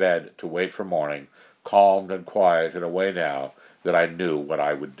on my bed to wait for morning, calmed and quiet in a way now that I knew what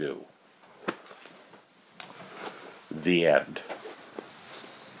I would do. The end.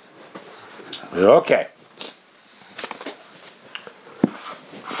 Okay.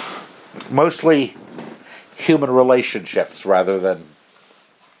 Mostly human relationships rather than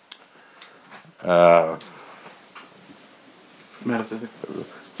metaphysics.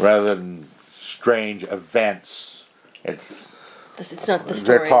 Rather than strange events. It's not the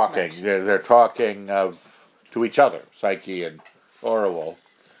story. They're talking. They're talking to each other, Psyche and Orual.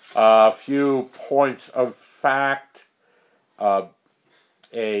 A few points of fact.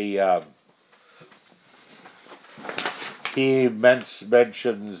 He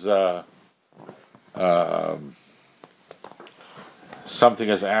mentions something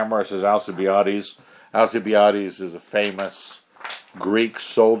as amorous as Alcibiades. Alcibiades is a famous Greek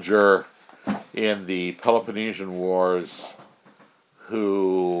soldier in the Peloponnesian Wars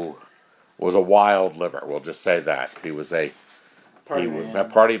who was a wild liver. We'll just say that. He was a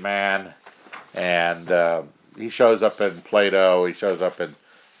party man, and he shows up in Plato, he shows up in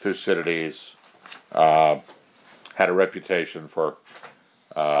Thucydides, had a reputation for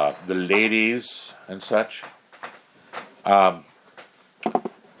the ladies and such. What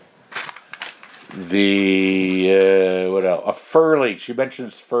else? A furly. She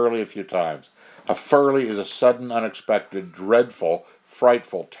mentions furly a few times. A furly is a sudden, unexpected, dreadful,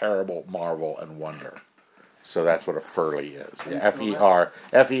 frightful, terrible marvel and wonder. So that's what a furly is. Yeah,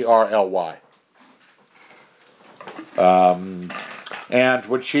 F-E-R-L-Y. And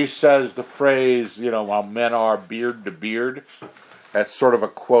when she says the phrase, while men are beard to beard, that's sort of a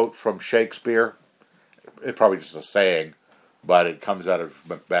quote from Shakespeare. It's probably just a saying, but it comes out of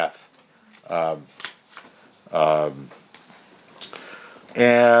Macbeth.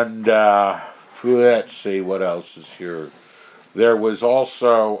 And let's see what else is here. There was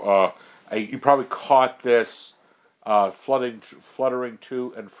also you probably caught this fluttering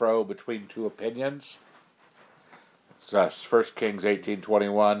to and fro between two opinions. So that's 1 Kings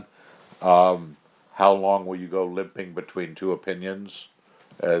 18:21. How long will you go limping between two opinions?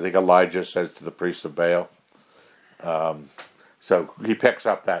 I think Elijah says to the priests of Baal. So he picks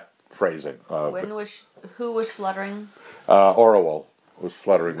up that phrasing. Who was fluttering? Orwell was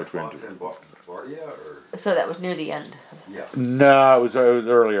fluttering between two. So that was near the end. Yeah. No, it was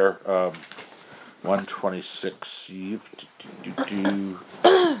earlier. 126.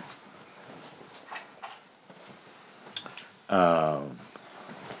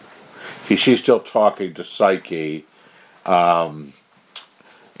 She's still talking to Psyche, and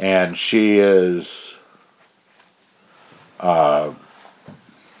she is trying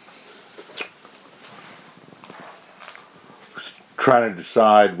to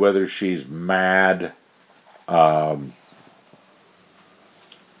decide whether she's mad. All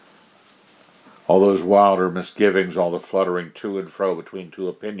those wilder misgivings, all the fluttering to and fro between two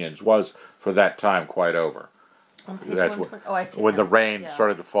opinions was, for that time, quite over. On page That's 120. Oh, I see. when now. the rain Yeah.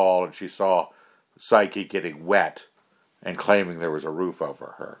 started to fall and she saw Psyche getting wet and claiming there was a roof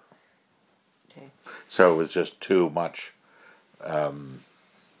over her. Okay. So it was just too much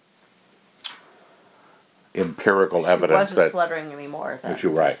empirical evidence She wasn't that. fluttering anymore. That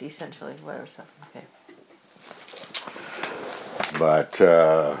You're was right. essentially what I was saying. Okay. But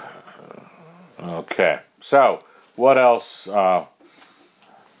okay. So what else?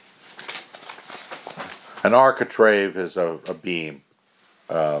 An architrave is a beam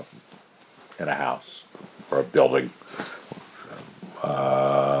in a house or a building.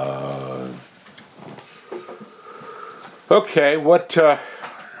 Okay, what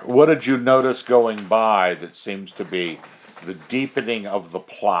did you notice going by that seems to be the deepening of the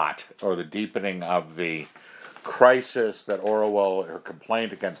plot or the deepening of the crisis that Orwell, her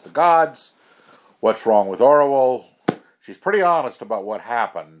complaint against the gods? What's wrong with Orwell? She's pretty honest about what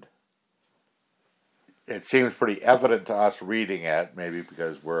happened. It seems pretty evident to us reading it, maybe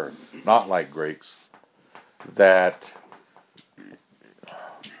because we're not like Greeks, that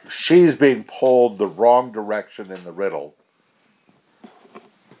she's being pulled the wrong direction in the riddle,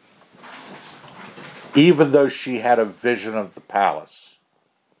 even though she had a vision of the palace.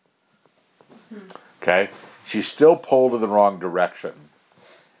 Okay? She's still pulled in the wrong direction.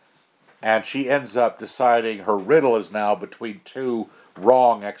 And she ends up deciding her riddle is now between two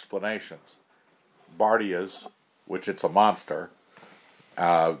wrong explanations. Bardia's, which it's a monster.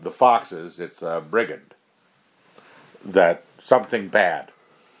 The fox's, it's a brigand. That something bad.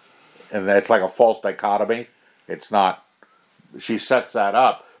 And it's like a false dichotomy. It's not. She sets that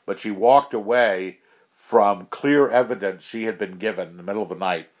up, but she walked away from clear evidence she had been given in the middle of the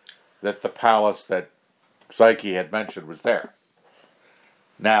night that the palace that Psyche had mentioned was there.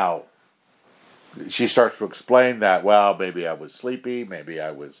 Now, she starts to explain that, well, maybe I was sleepy, maybe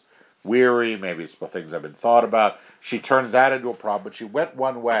I was weary, maybe it's things I've been thought about. She turned that into a problem, but she went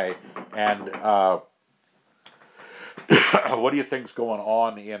one way, and what do you think's going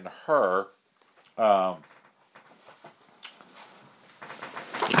on in her?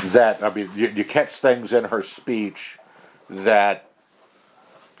 You catch things in her speech that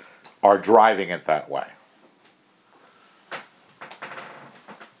are driving it that way.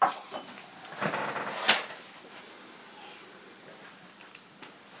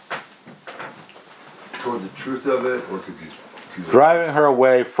 Toward the truth of it, or to Driving her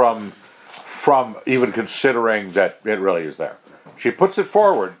away from even considering that it really is there. She puts it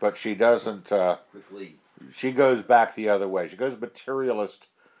forward, but she doesn't. quickly. She goes back the other way. She goes materialist,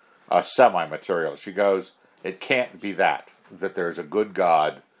 semi-materialist. She goes, it can't be that there's a good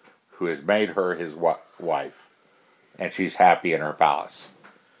God who has made her his wife, and she's happy in her palace.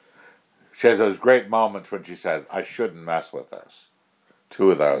 She has those great moments when she says, I shouldn't mess with this.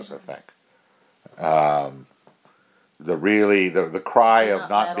 Two of those, I think. The cry Do of not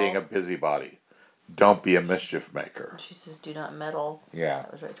not meddle. being a busybody. Don't be a mischief maker. She says, "Do not meddle." Yeah.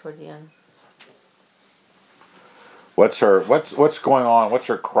 That was right toward the end. What's going on? What's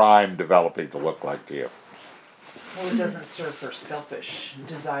her crime developing to look like to you? Well, it doesn't serve her selfish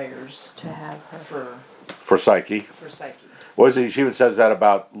desires To have her. For Psyche? for Psyche. She even says that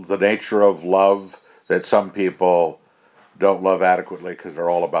about the nature of love, that some people don't love adequately because they're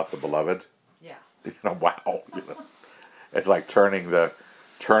all about the beloved. Yeah. Wow. It's like turning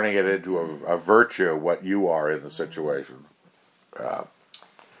it into a virtue, what you are in the situation.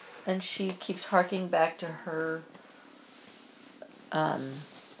 And she keeps harking back to her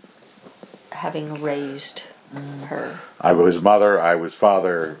having raised her. I was mother, I was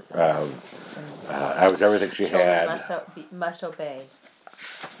father, I was everything she Children had. must obey.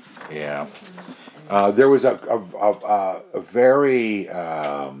 Yeah. There was a very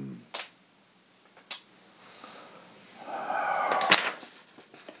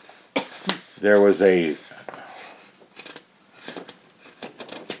there was a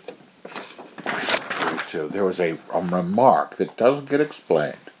remark that doesn't get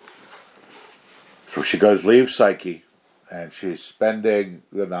explained. So she leaves Psyche, and she's spending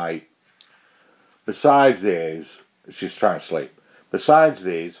the night. Besides these, she's trying to sleep. Besides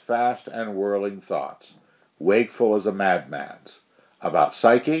these, fast and whirling thoughts, wakeful as a madman's, about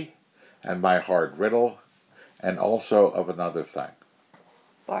Psyche, and my hard riddle, and also of another thing.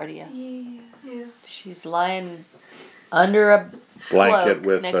 Bardia. Yeah. She's lying under a Blanket cloak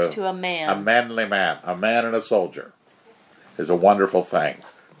with next to a man. a manly man, a man and a soldier, is a wonderful thing,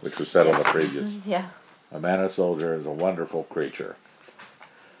 which was said on the previous. Yeah. A man and a soldier is a wonderful creature.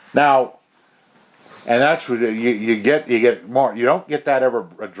 Now, and that's what you get more. You don't get that ever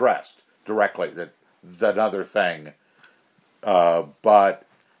addressed directly. That another thing, but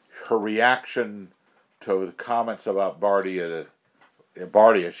her reaction to the comments about Bardia,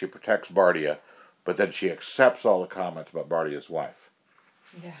 she protects Bardia, but then she accepts all the comments about Bardia's wife.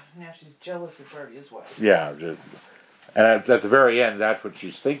 Yeah, now she's jealous of Bardia's wife. Yeah, and at the very end, that's what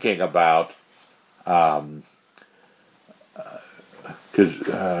she's thinking about. Because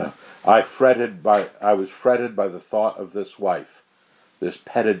I was fretted by the thought of this wife, this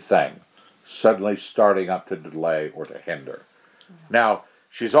petted thing, suddenly starting up to delay or to hinder. Mm-hmm. Now,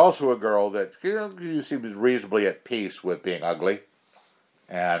 she's also a girl that you seem reasonably at peace with being ugly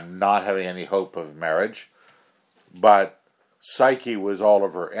and not having any hope of marriage, but Psyche was all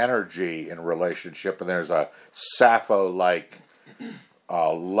of her energy in relationship, and there's a Sappho-like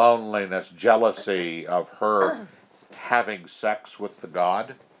loneliness, jealousy of her having sex with the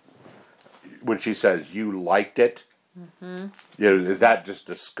god. When she says, you liked it, that just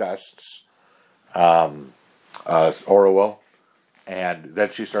disgusts Orual. And then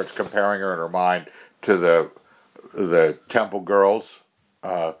she starts comparing her in her mind to the temple girls,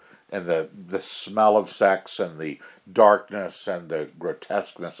 and the smell of sex and the darkness and the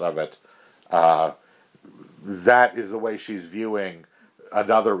grotesqueness of it. That is the way she's viewing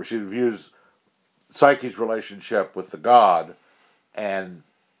she views Psyche's relationship with the god and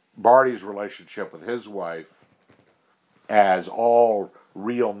Bardi's relationship with his wife as all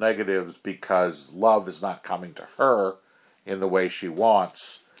real negatives because love is not coming to her in the way she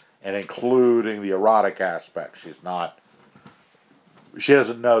wants, and including the erotic aspect. She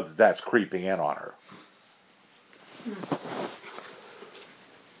doesn't know that that's creeping in on her.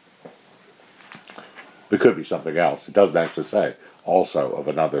 It could be something else. It doesn't actually say also of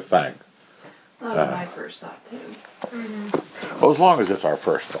another thing. That was my first thought too. Well, as long as it's our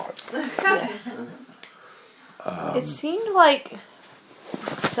first thought. Yes. It seemed like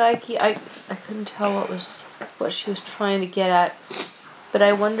Psyche. I couldn't tell what she was trying to get at, but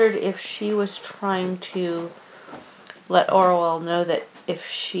I wondered if she was trying to let Orual know that if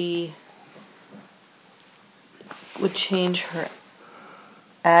she would change her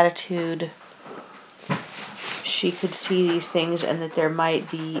attitude, she could see these things, and that there might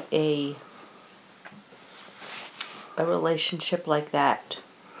be a relationship like that.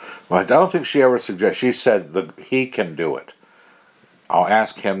 Well, I don't think she ever suggests. She said he can do it. I'll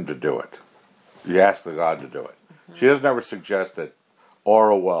ask him to do it. You ask the god to do it. Mm-hmm. She doesn't ever suggest that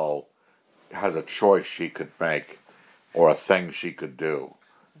Orual has a choice she could make or a thing she could do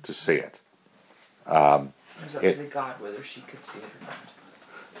to see it. It was up to the god whether she could see it or not.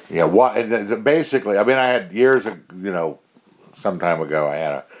 Yeah, basically, I mean, I had years, some time ago, I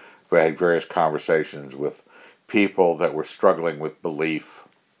had various conversations with people that were struggling with belief,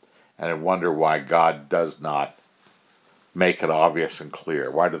 and I wonder why God does not make it obvious and clear.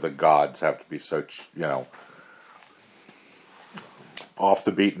 Why do the gods have to be so, off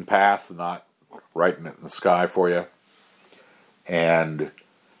the beaten path, not writing it in the sky for you? And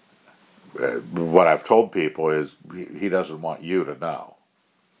what I've told people is he doesn't want you to know.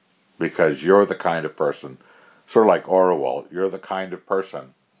 Because you're the kind of person, sort of like Orual, you're the kind of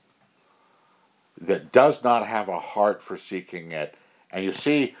person that does not have a heart for seeking it. And you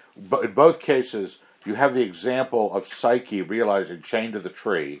see, in both cases, you have the example of Psyche realizing, chained to the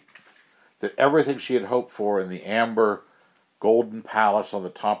tree, that everything she had hoped for in the amber golden palace on the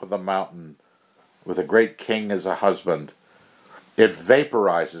top of the mountain with a great king as a husband, it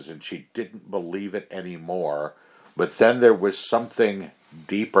vaporizes and she didn't believe it anymore. But then there was something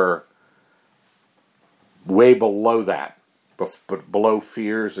deeper, way below that, but below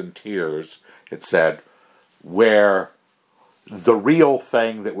fears and tears, it said, where the real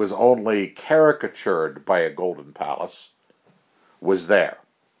thing that was only caricatured by a golden palace was there,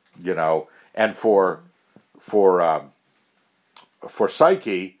 you know. And for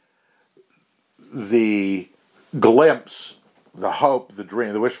Psyche, the glimpse, the hope, the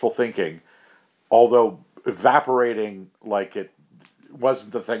dream, the wishful thinking, although evaporating like it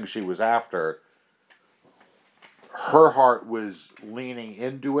wasn't the thing she was after, her heart was leaning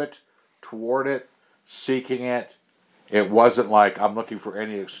into it, toward it, seeking it. It wasn't like I'm looking for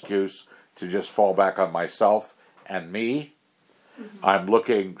any excuse to just fall back on myself and me. Mm-hmm. I'm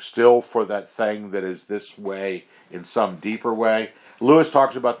looking still for that thing that is this way in some deeper way. Lewis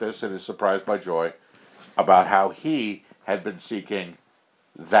talks about this in his Surprised by Joy, about how he had been seeking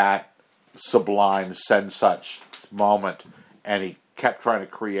that sublime sensuch moment, and he kept trying to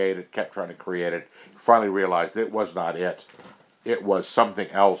create it, finally realized it was not it. It was something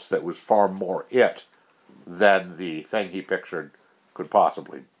else that was far more it than the thing he pictured could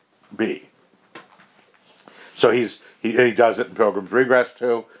possibly be. So he does it in Pilgrim's Regress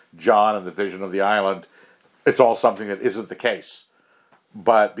too, John and the Vision of the Island. It's all something that isn't the case.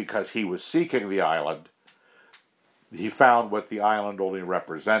 But because he was seeking the island, he found what the island only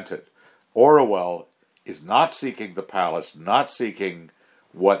represented. Orual is not seeking the palace, not seeking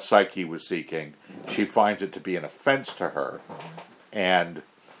what Psyche was seeking. She finds it to be an offense to her. And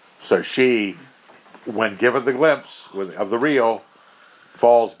so she, when given the glimpse of the real,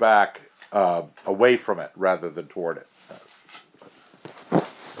 falls back away from it rather than toward it.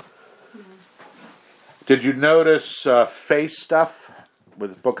 Did you notice face stuff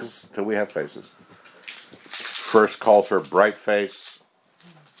with books till we have faces? First calls her bright face.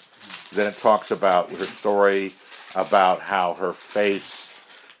 Then it talks about her story about how her face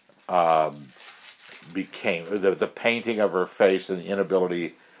became, the painting of her face and the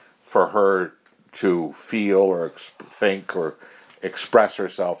inability for her to feel or think or express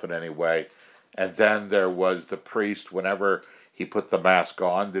herself in any way. And then there was the priest, whenever he put the mask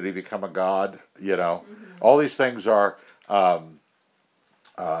on, did he become a god? You know, all these things are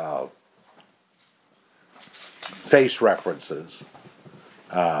face references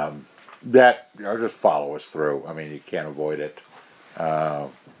that are just follow us through. I mean, you can't avoid it.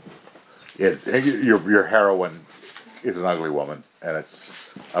 Your heroine is an ugly woman, and it's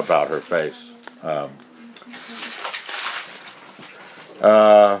about her face.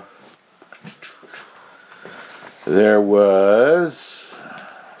 There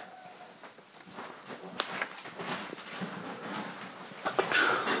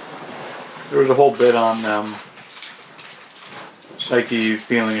was a whole bit on Psyche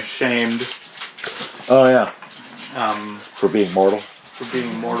feeling ashamed. Oh yeah. For being mortal. For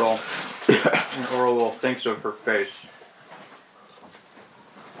being mortal. And Orual thinks of her face.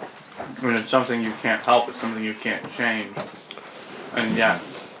 When it's something you can't help, it's something you can't change. And yeah,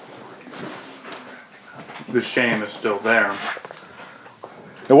 the shame is still there.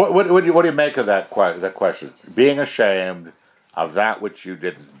 Now, what do you make of that question? Being ashamed of that which you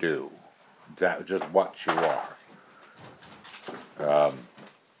didn't do, that just what you are.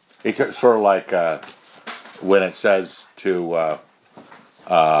 It's sort of like when it says to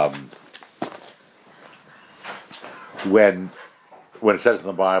when it says in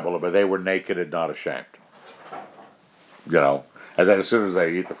the Bible, but they were naked and not ashamed. You know, and then as soon as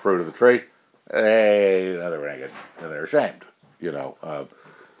they eat the fruit of the tree, they were naked and they're ashamed. You know.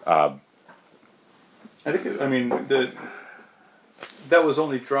 I think that was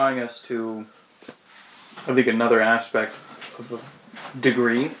only drawing us to, I think, another aspect of a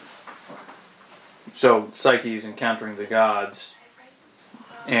degree. So Psyche is encountering the gods,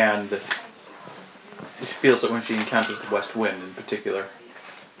 and she feels it when she encounters the west wind in particular.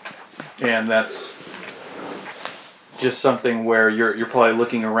 And that's just something where you're probably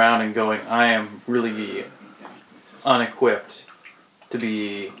looking around and going, I am really unequipped to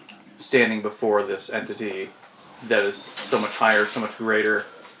be standing before this entity that is so much higher, so much greater.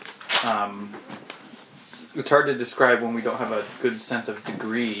 It's hard to describe when we don't have a good sense of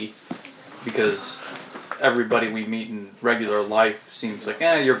degree, because everybody we meet in regular life seems like,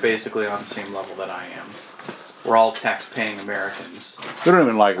 you're basically on the same level that I am. We're all tax-paying Americans. We don't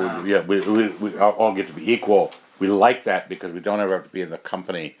even like it. We all get to be equal. We like that because we don't ever have to be in the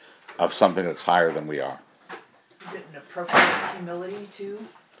company of something that's higher than we are. Is it an appropriate humility too?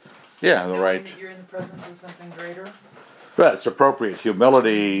 Yeah, the knowing right. that you're in the presence of something greater. But it's appropriate.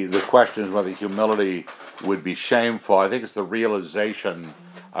 Humility, the question is whether humility would be shameful. I think it's the realization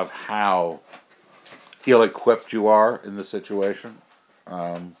of how ill-equipped you are in the situation.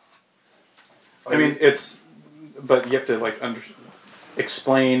 I mean, but you have to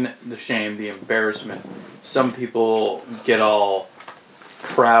explain the shame, the embarrassment. Some people get all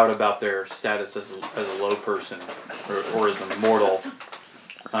proud about their status as a low person or as a mortal,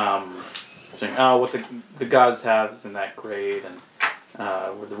 saying, "Oh, what the gods have isn't that great," and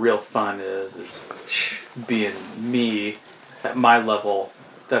where the real fun is being me at my level.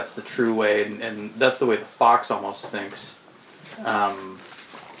 That's the true way, and that's the way the fox almost thinks. That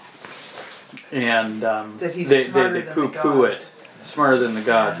he's they smarter than the poo-poo gods. it, smarter than the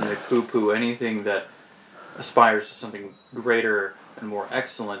gods, and they poo-poo anything that aspires to something greater and more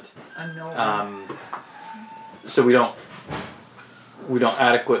excellent. Unknown. So we don't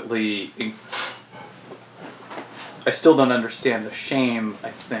adequately. I still don't understand the shame.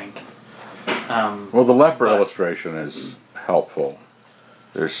 I think. Well, the leper but- illustration is helpful.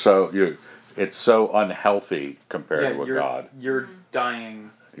 It's so unhealthy compared to a god. You're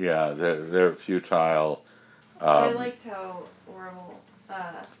dying. Yeah, they're futile. I liked how Orwell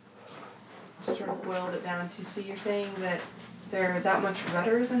sort of boiled it down to. So you're saying that they're that much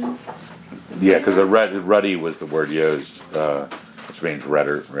redder than? Yeah, because ruddy was the word used, which means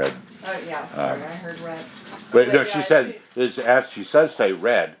red. Oh yeah, sorry, I heard red. But no, yeah, she said she says say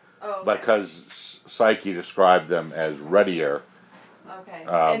red Oh, okay. because Psyche described them as ruddier. Okay,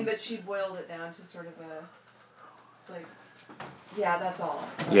 Um, but she boiled it down to sort of it's like, yeah, that's all.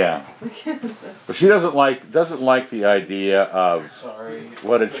 Yeah, but she doesn't like the idea of Sorry.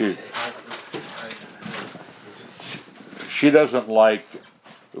 what did she? She doesn't like.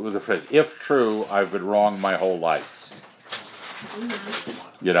 It was a phrase. If true, I've been wrong my whole life.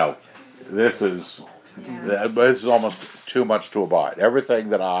 You know, this is almost too much to abide. Everything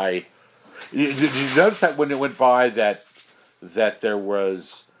that I. Did you notice that when it went by that there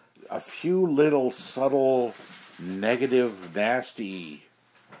was a few little subtle, negative, nasty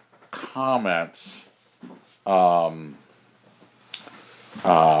comments. There's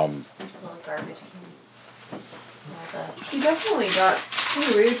a little garbage can. All that. She definitely got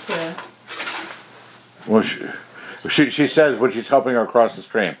pretty rude to. Well, she says when she's helping her across the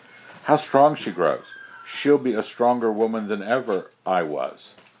stream, how strong she grows. She'll be a stronger woman than ever I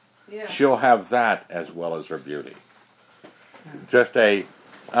was. Yeah. She'll have that as well as her beauty. Just she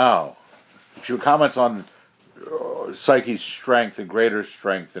comments on Psyche's strength and greater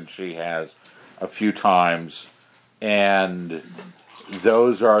strength than she has a few times, and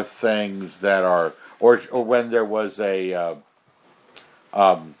those are things that are, or when there was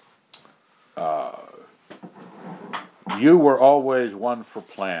you were always one for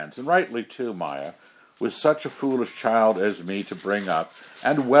plans, and rightly too, Maya, with such a foolish child as me to bring up,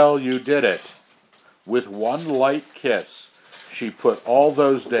 and well you did it. With one light kiss, she put all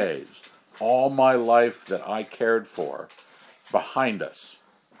those days, all my life that I cared for, behind us,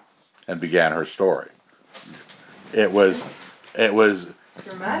 and began her story. It was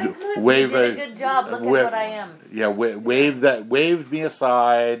Dramatic much? wave You did a good job. Look at what I am. Yeah, waved me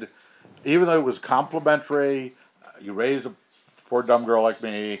aside, even though it was complimentary. You raised a poor dumb girl like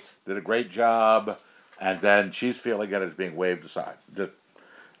me, did a great job, and then she's feeling it as being waved aside. Just,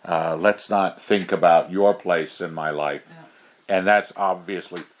 let's not think about your place in my life. Yeah. And that's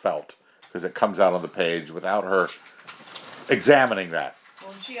obviously felt, because it comes out on the page without her examining that.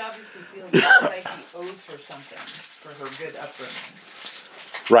 Well, she obviously feels that Psyche owes her something for her good upbringing.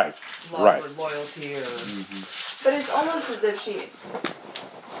 Right, Love right. or loyalty or... But it's almost as if she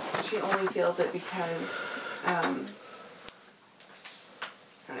only feels it because, I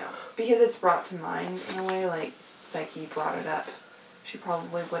don't know, because it's brought to mind in a way, like Psyche brought it up. She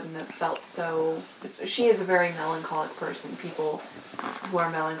probably wouldn't have felt so. She is a very melancholic person. People who are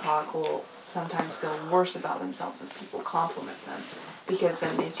melancholic will sometimes feel worse about themselves as people compliment them, because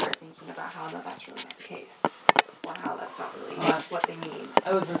then they start thinking about how no, that's really not the case, or how that's not really what they need.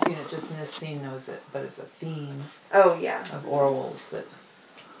 I wasn't seeing it just in this scene, but it's a theme Oh yeah. of Orwell's that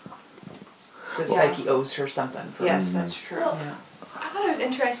Yeah. Psyche owes her something. For Yes, that's true. Yeah. I thought it was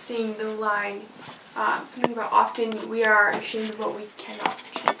interesting the line, something about often we are ashamed of what we cannot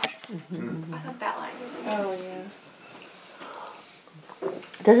change. I thought that line was interesting.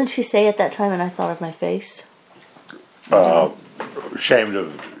 Doesn't she say at that time, and I thought of my face? Ashamed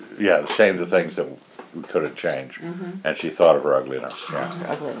of things that we couldn't change, and she thought of her ugliness. Yeah.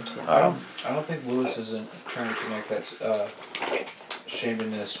 Ugliness, yeah. I don't think Lewis isn't trying to connect that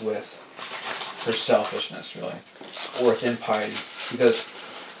shamedness with her selfishness, really, or with impiety, because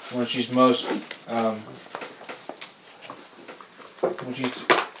when she's most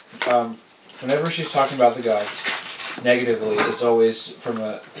whenever she's talking about the gods negatively, it's always from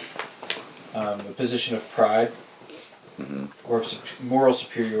a position of pride or of moral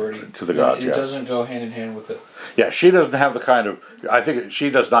superiority To the gods, It yeah. doesn't go hand in hand with it. Yeah, she doesn't have the kind of. I think she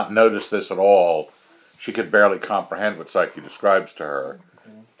does not notice this at all. She could barely comprehend what Psyche describes to her.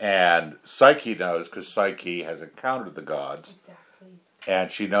 And Psyche knows because Psyche has encountered the gods. Exactly.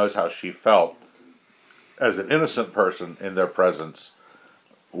 And she knows how she felt as an innocent person in their presence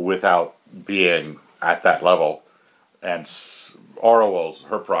without being at that level. And Orwell's,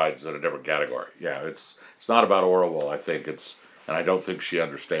 her pride's in a different category. Yeah, it's not about Orwell, I think. And I don't think she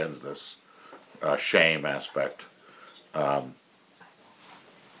understands this shame aspect.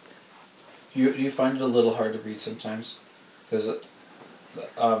 You find it a little hard to read sometimes, because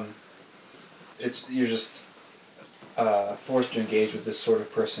you're just forced to engage with this sort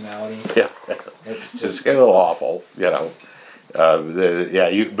of personality. Yeah, It's it's just a little awful, you know.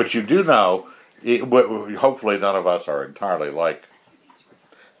 But you do know. Hopefully, none of us are entirely like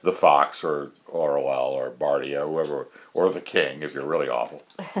the Fox or Orwell or Barty or whoever, or the King if you're really awful.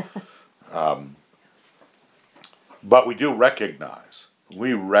 But we do recognize.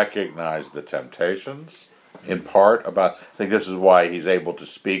 We recognize the temptations, in part. I think this is why he's able to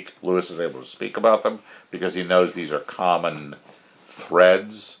speak. Lewis is able to speak about them because he knows these are common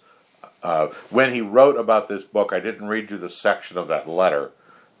threads. When he wrote about this book, I didn't read you the section of that letter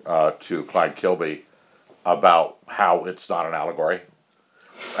to Clyde Kilby about how it's not an allegory.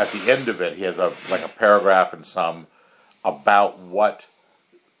 At the end of it, he has a paragraph and some about what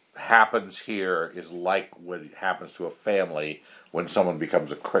happens here is like what happens to a family when someone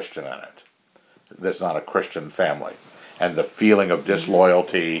becomes a Christian in it. There's not a Christian family. And the feeling of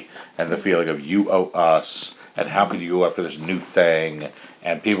disloyalty and the feeling of you owe us and how can you go after this new thing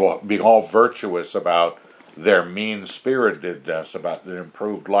and people being all virtuous about their mean-spiritedness, about their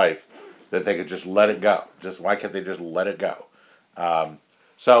improved life, that they could just let it go. Why can't they just let it go?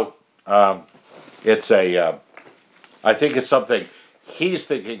 It's I think it's something he's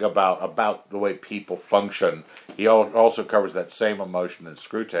thinking about the way people function. He also covers that same emotion in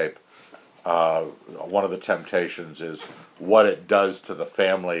Screwtape. One of the temptations is what it does to the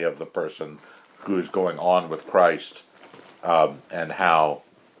family of the person who's going on with Christ, and how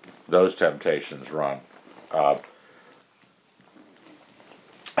those temptations run.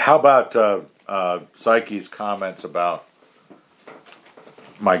 How about Psyche's comments about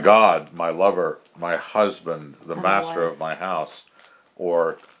my God, my lover, my husband, the master of my house,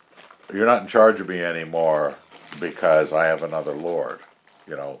 or you're not in charge of me anymore because I have another Lord.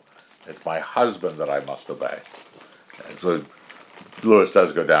 You know, it's my husband that I must obey. And so Lewis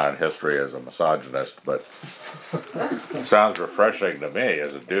does go down in history as a misogynist, but it sounds refreshing to me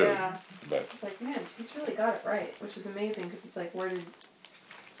as a dude. Yeah. But It's like, man, she's really got it right, which is amazing because it's like, where did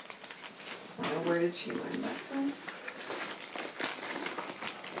she learn that from?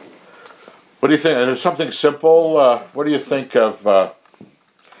 what do you think? There's something simple. What do you think of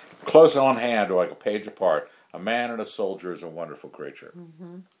close on hand, or like a page apart? A man and a soldier is a wonderful creature.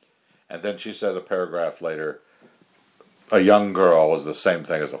 Mm-hmm. And then she says a paragraph later, a young girl is the same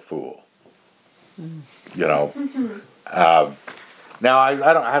thing as a fool. Mm. You know? Now, I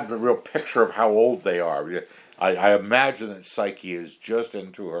don't have a real picture of how old they are. I imagine that Psyche is just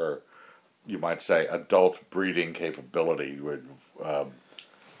into her, you might say, adult breeding capability. They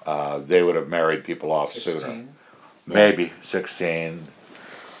would have married people off 16. sooner. Maybe 16.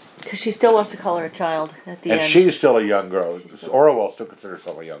 Because she still wants to call her a child at the And end. she's still a young girl. Orwell still considers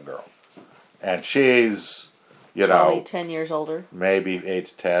herself a young girl. And she's, Probably 10 years older. maybe 8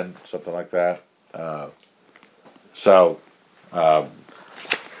 to 10, something like that. It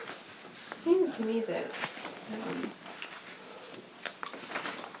seems to me that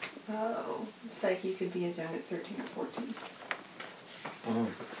Psyche could be as young as 13 or 14.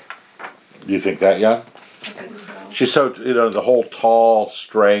 Do you think that young? I think so. She's so, the whole tall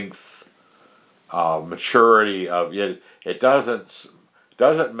strength, maturity of it. It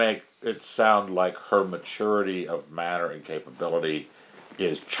doesn't make it sound like her maturity of manner and capability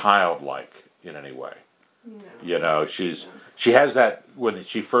is childlike in any way. No. She has that when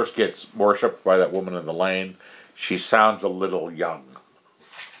she first gets worshipped by that woman in the lane. She sounds a little young.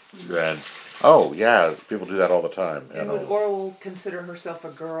 And oh yeah, people do that all the time. And would Orwell consider herself a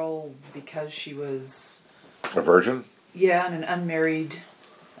girl because she was A virgin? and an unmarried,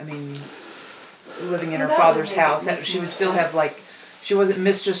 living in Well, her that father's would make house. it make She would more still sense. have she wasn't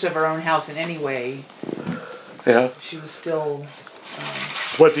mistress of her own house in any way. Yeah. She was still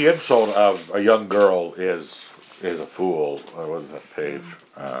What the insult of a young girl is is a fool. What is that page?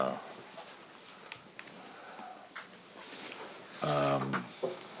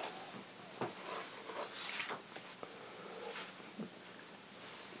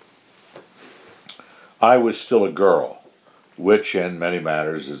 I was still a girl, which in many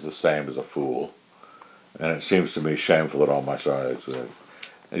matters is the same as a fool, and it seems to me shameful that all my sorrows.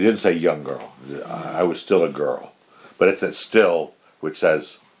 It didn't say young girl. I was still a girl, but it's that still, which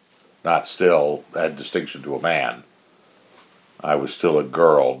says not still, had distinction to a man. I was still a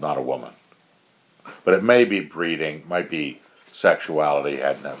girl, not a woman. But it may be breeding, might be sexuality,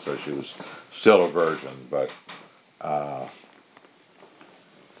 hadn't it? So she was still a virgin, but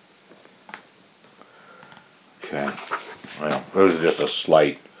okay. Well, it was just a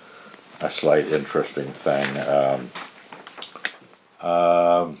slight interesting thing.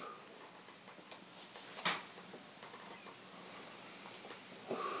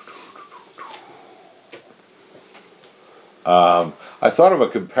 I thought of a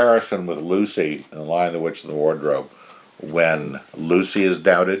comparison with Lucy in The Lion, the Witch, and the Wardrobe, when Lucy is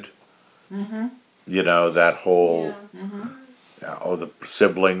doubted. Mm-hmm. You know, that whole, the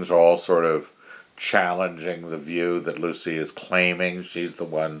siblings are all sort of challenging the view that Lucy is claiming she's the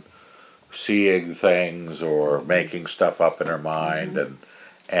one seeing things or making stuff up in her mind,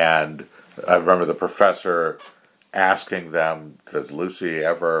 and I remember the professor asking them, "Does Lucy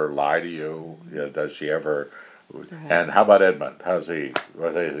ever lie to you? Does she ever?" And how about Edmund?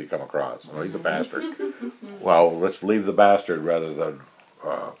 What does he come across? Well, he's a bastard. Well, let's believe the bastard rather than.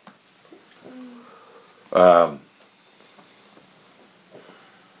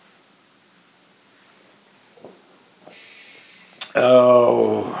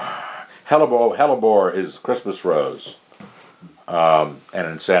 Hellebore is Christmas Rose, and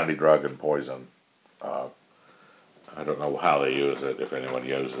insanity drug and poison. I don't know how they use it, if anyone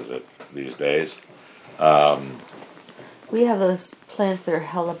uses it these days. We have those plants that are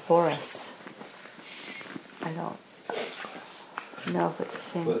helleborus. I don't know if it's the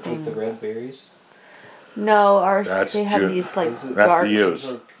same thing. With the red berries? No, ours, That's they have these like That's dark, the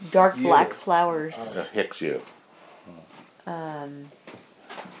use. dark black flowers. Hicks you.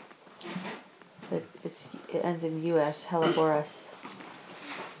 It ends in US, helleborus.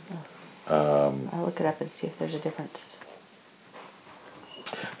 I'll look it up and see if there's a difference.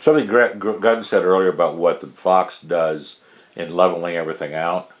 Something Gunn said earlier about what the fox does in leveling everything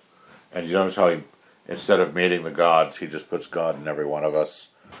out, and you notice how he, instead of meeting the gods, he just puts God in every one of us.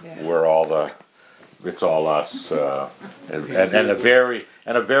 Yeah. We're all it's all us, and a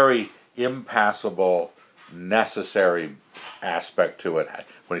very impassable, necessary aspect to it.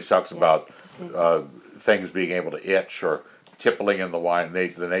 When he talks about things being able to itch or tippling in the wine,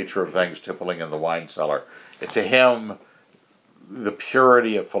 the nature of things tippling in the wine cellar, to him, the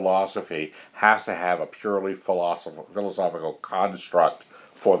purity of philosophy has to have a purely philosophical construct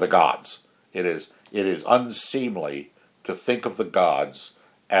for the gods. It is unseemly to think of the gods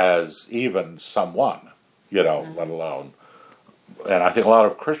as even someone, let alone. And I think a lot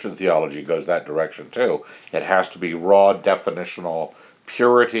of Christian theology goes that direction too. It has to be raw, definitional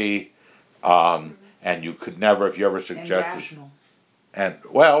purity, and you could never, if you ever suggested,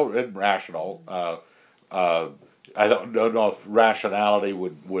 irrational. I don't know if rationality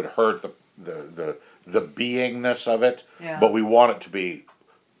would hurt the beingness of it, but we want it to be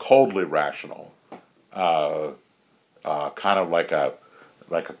coldly rational, kind of like a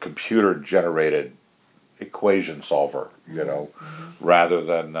computer generated equation solver, rather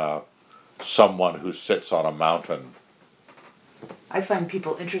than someone who sits on a mountain. I find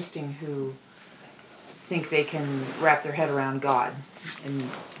people interesting who think they can wrap their head around God, and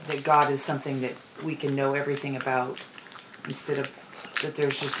that God is something that we can know everything about, instead of that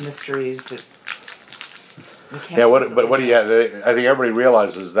there's just mysteries that we can't. Yeah, I think everybody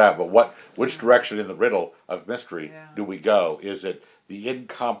realizes that, but which direction in the riddle of mystery do we go? Is it the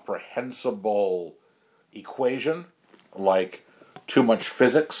incomprehensible equation, like too much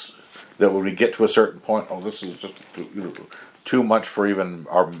physics, that when we get to a certain point, this is just too much for even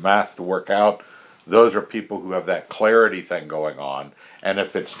our math to work out? Those are people who have that clarity thing going on, and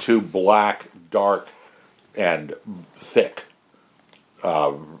if it's too black, dark, and thick,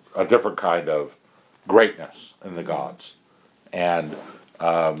 a different kind of greatness in the gods, and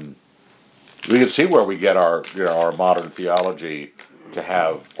we can see where we get our modern theology to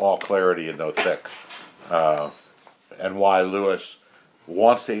have all clarity and no thick, and why Lewis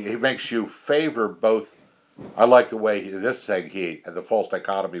wants to. He makes you favor both. I like the way the false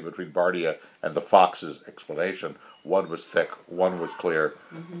dichotomy between Bardia and the fox's explanation. One was thick, one was clear.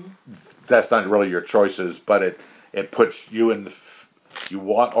 Mm-hmm. That's not really your choices, but it puts you in. You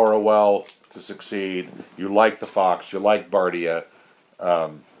want Orwell to succeed. You like the fox. You like Bardia.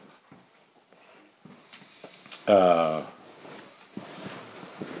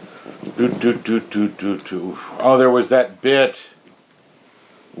 Oh, there was that bit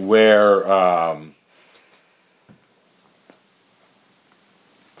where.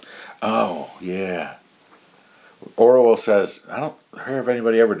 Oh, yeah. Orwell says, I don't hear of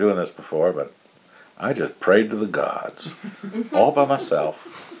anybody ever doing this before, but I just prayed to the gods. All by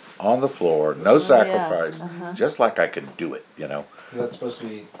myself, on the floor, no sacrifice, just like I could do it, you know. Is that supposed to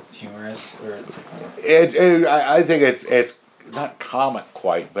be humorous? Or I think it's not comic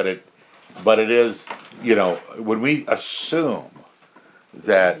quite, but it is, you know, when we assume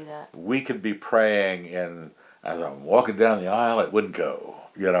that we could be praying and as I'm walking down the aisle at Woodco,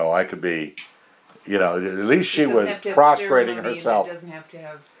 you know, I could be, you know, at least she was prostrating herself. It doesn't have to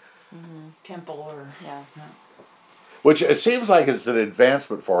have temple or Which it seems like it's an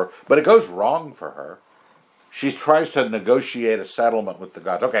advancement for her, but it goes wrong for her. She tries to negotiate a settlement with the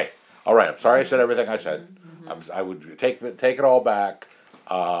gods. Okay, all right, I'm sorry I said everything I said. I would take it all back.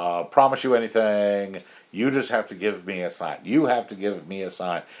 Promise you anything. You just have to give me a sign. You have to give me a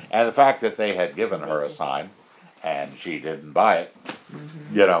sign. And the fact that they had given her a sign and she didn't buy it,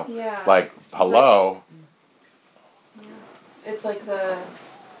 you know, like, hello. It's like the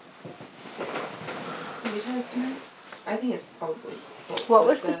New Testament. I think it's probably. What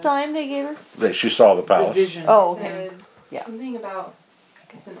was the sign they gave her? She saw the palace. vision. Oh, It okay. said Yeah. something about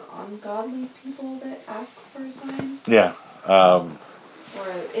it's an ungodly people that ask for a sign, Yeah. or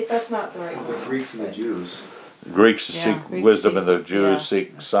that's not the right The word. Greeks and the but- Jews. Greeks Yeah, seek Greeks wisdom seek- and the Jews yeah.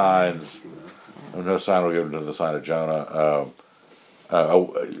 seek signs. No sign will give them to the sign of Jonah.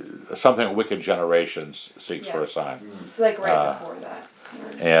 Something a wicked generation seeks for a Yes. sign. It's like right before that.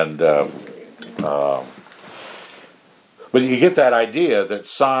 And but you get that idea that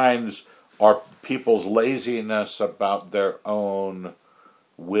signs are people's laziness about their own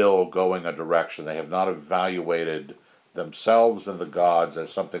will going a direction. They have not evaluated themselves and the gods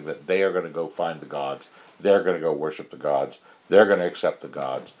as something that they are going to go find the gods. They're going to go worship the gods. They're going to accept the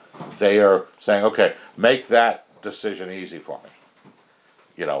gods. They are saying, okay, make that decision easy for me.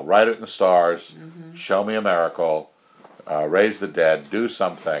 You know, write it in the stars, show me a miracle, raise the dead, do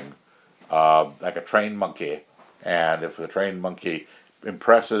something like a trained monkey. And if the trained monkey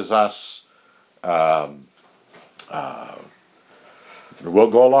impresses us, we'll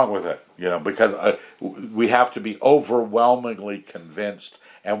go along with it, you know, because we have to be overwhelmingly convinced.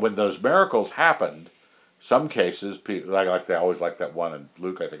 And when those miracles happened, some cases, people, like they always like that one in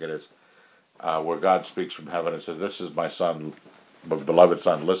Luke, I think it is, where God speaks from heaven and says, "This is my son, my beloved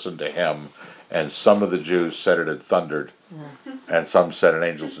son, listen to him." And some of the Jews said it had thundered, and some said an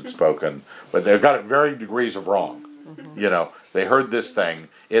angels had spoken, but they've got it varying degrees of wrong. You know, they heard this thing,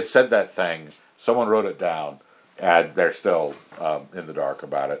 it said that thing, someone wrote it down, and they're still in the dark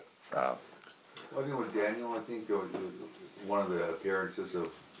about it. I think with Daniel, I think there was one of the appearances of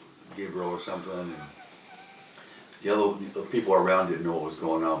Gabriel or something, and the people around didn't know what was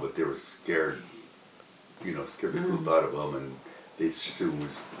going on, but they were scared, you know, scared the poop out of them, and they soon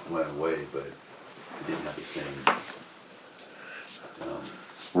went away, but they didn't have the same.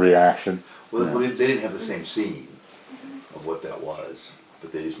 Reaction. Well, they didn't have the same scene of what that was,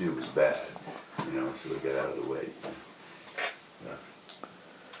 but they just knew it was bad, you know, so they got out of the way.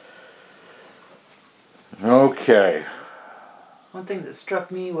 Okay. One thing that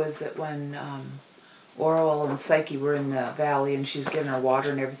struck me was that when Orwell and Psyche were in the valley and she was giving her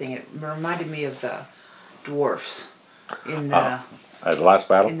water and everything, it reminded me of the dwarfs in the At the last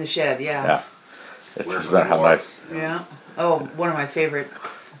battle? in the shed. Yeah. It's Where's just the about how nice. dwarfs? Yeah. Oh, one of my favorite.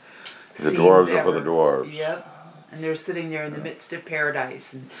 The dwarves are for the ever. dwarves. Yep. And they're sitting there in the midst of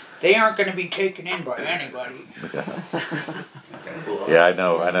paradise, and they aren't going to be taken in by anybody. Yeah, I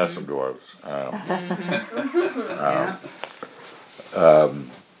know some dwarves. Yeah.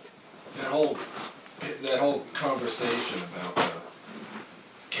 That whole conversation about the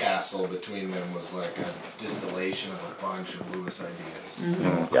castle between them was like a distillation of a bunch of Lewis ideas,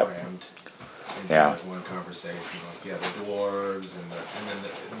 Yep. crammed into Yeah. like one conversation. Like the dwarves and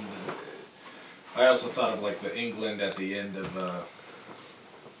I also thought of like the England at the end of the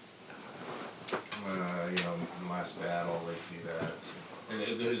last battle. They see that, and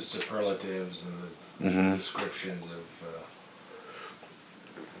there's superlatives and the descriptions of.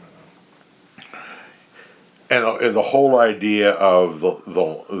 And the whole idea of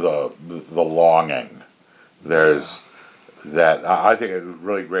the longing, there's that I think it's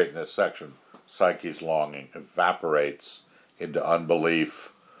really great in this section. Psyche's longing evaporates into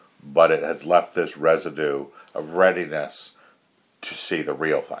unbelief, but it has left this residue of readiness to see the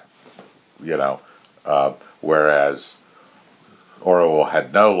real thing. whereas Orwell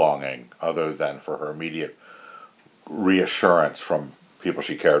had no longing other than for her immediate reassurance from people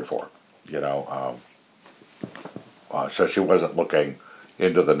she cared for, so she wasn't looking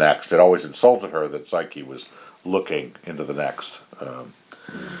into the next. It always insulted her that Psyche was looking into the next.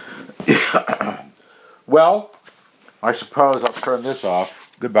 Well, I suppose I'll turn this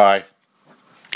off. Goodbye.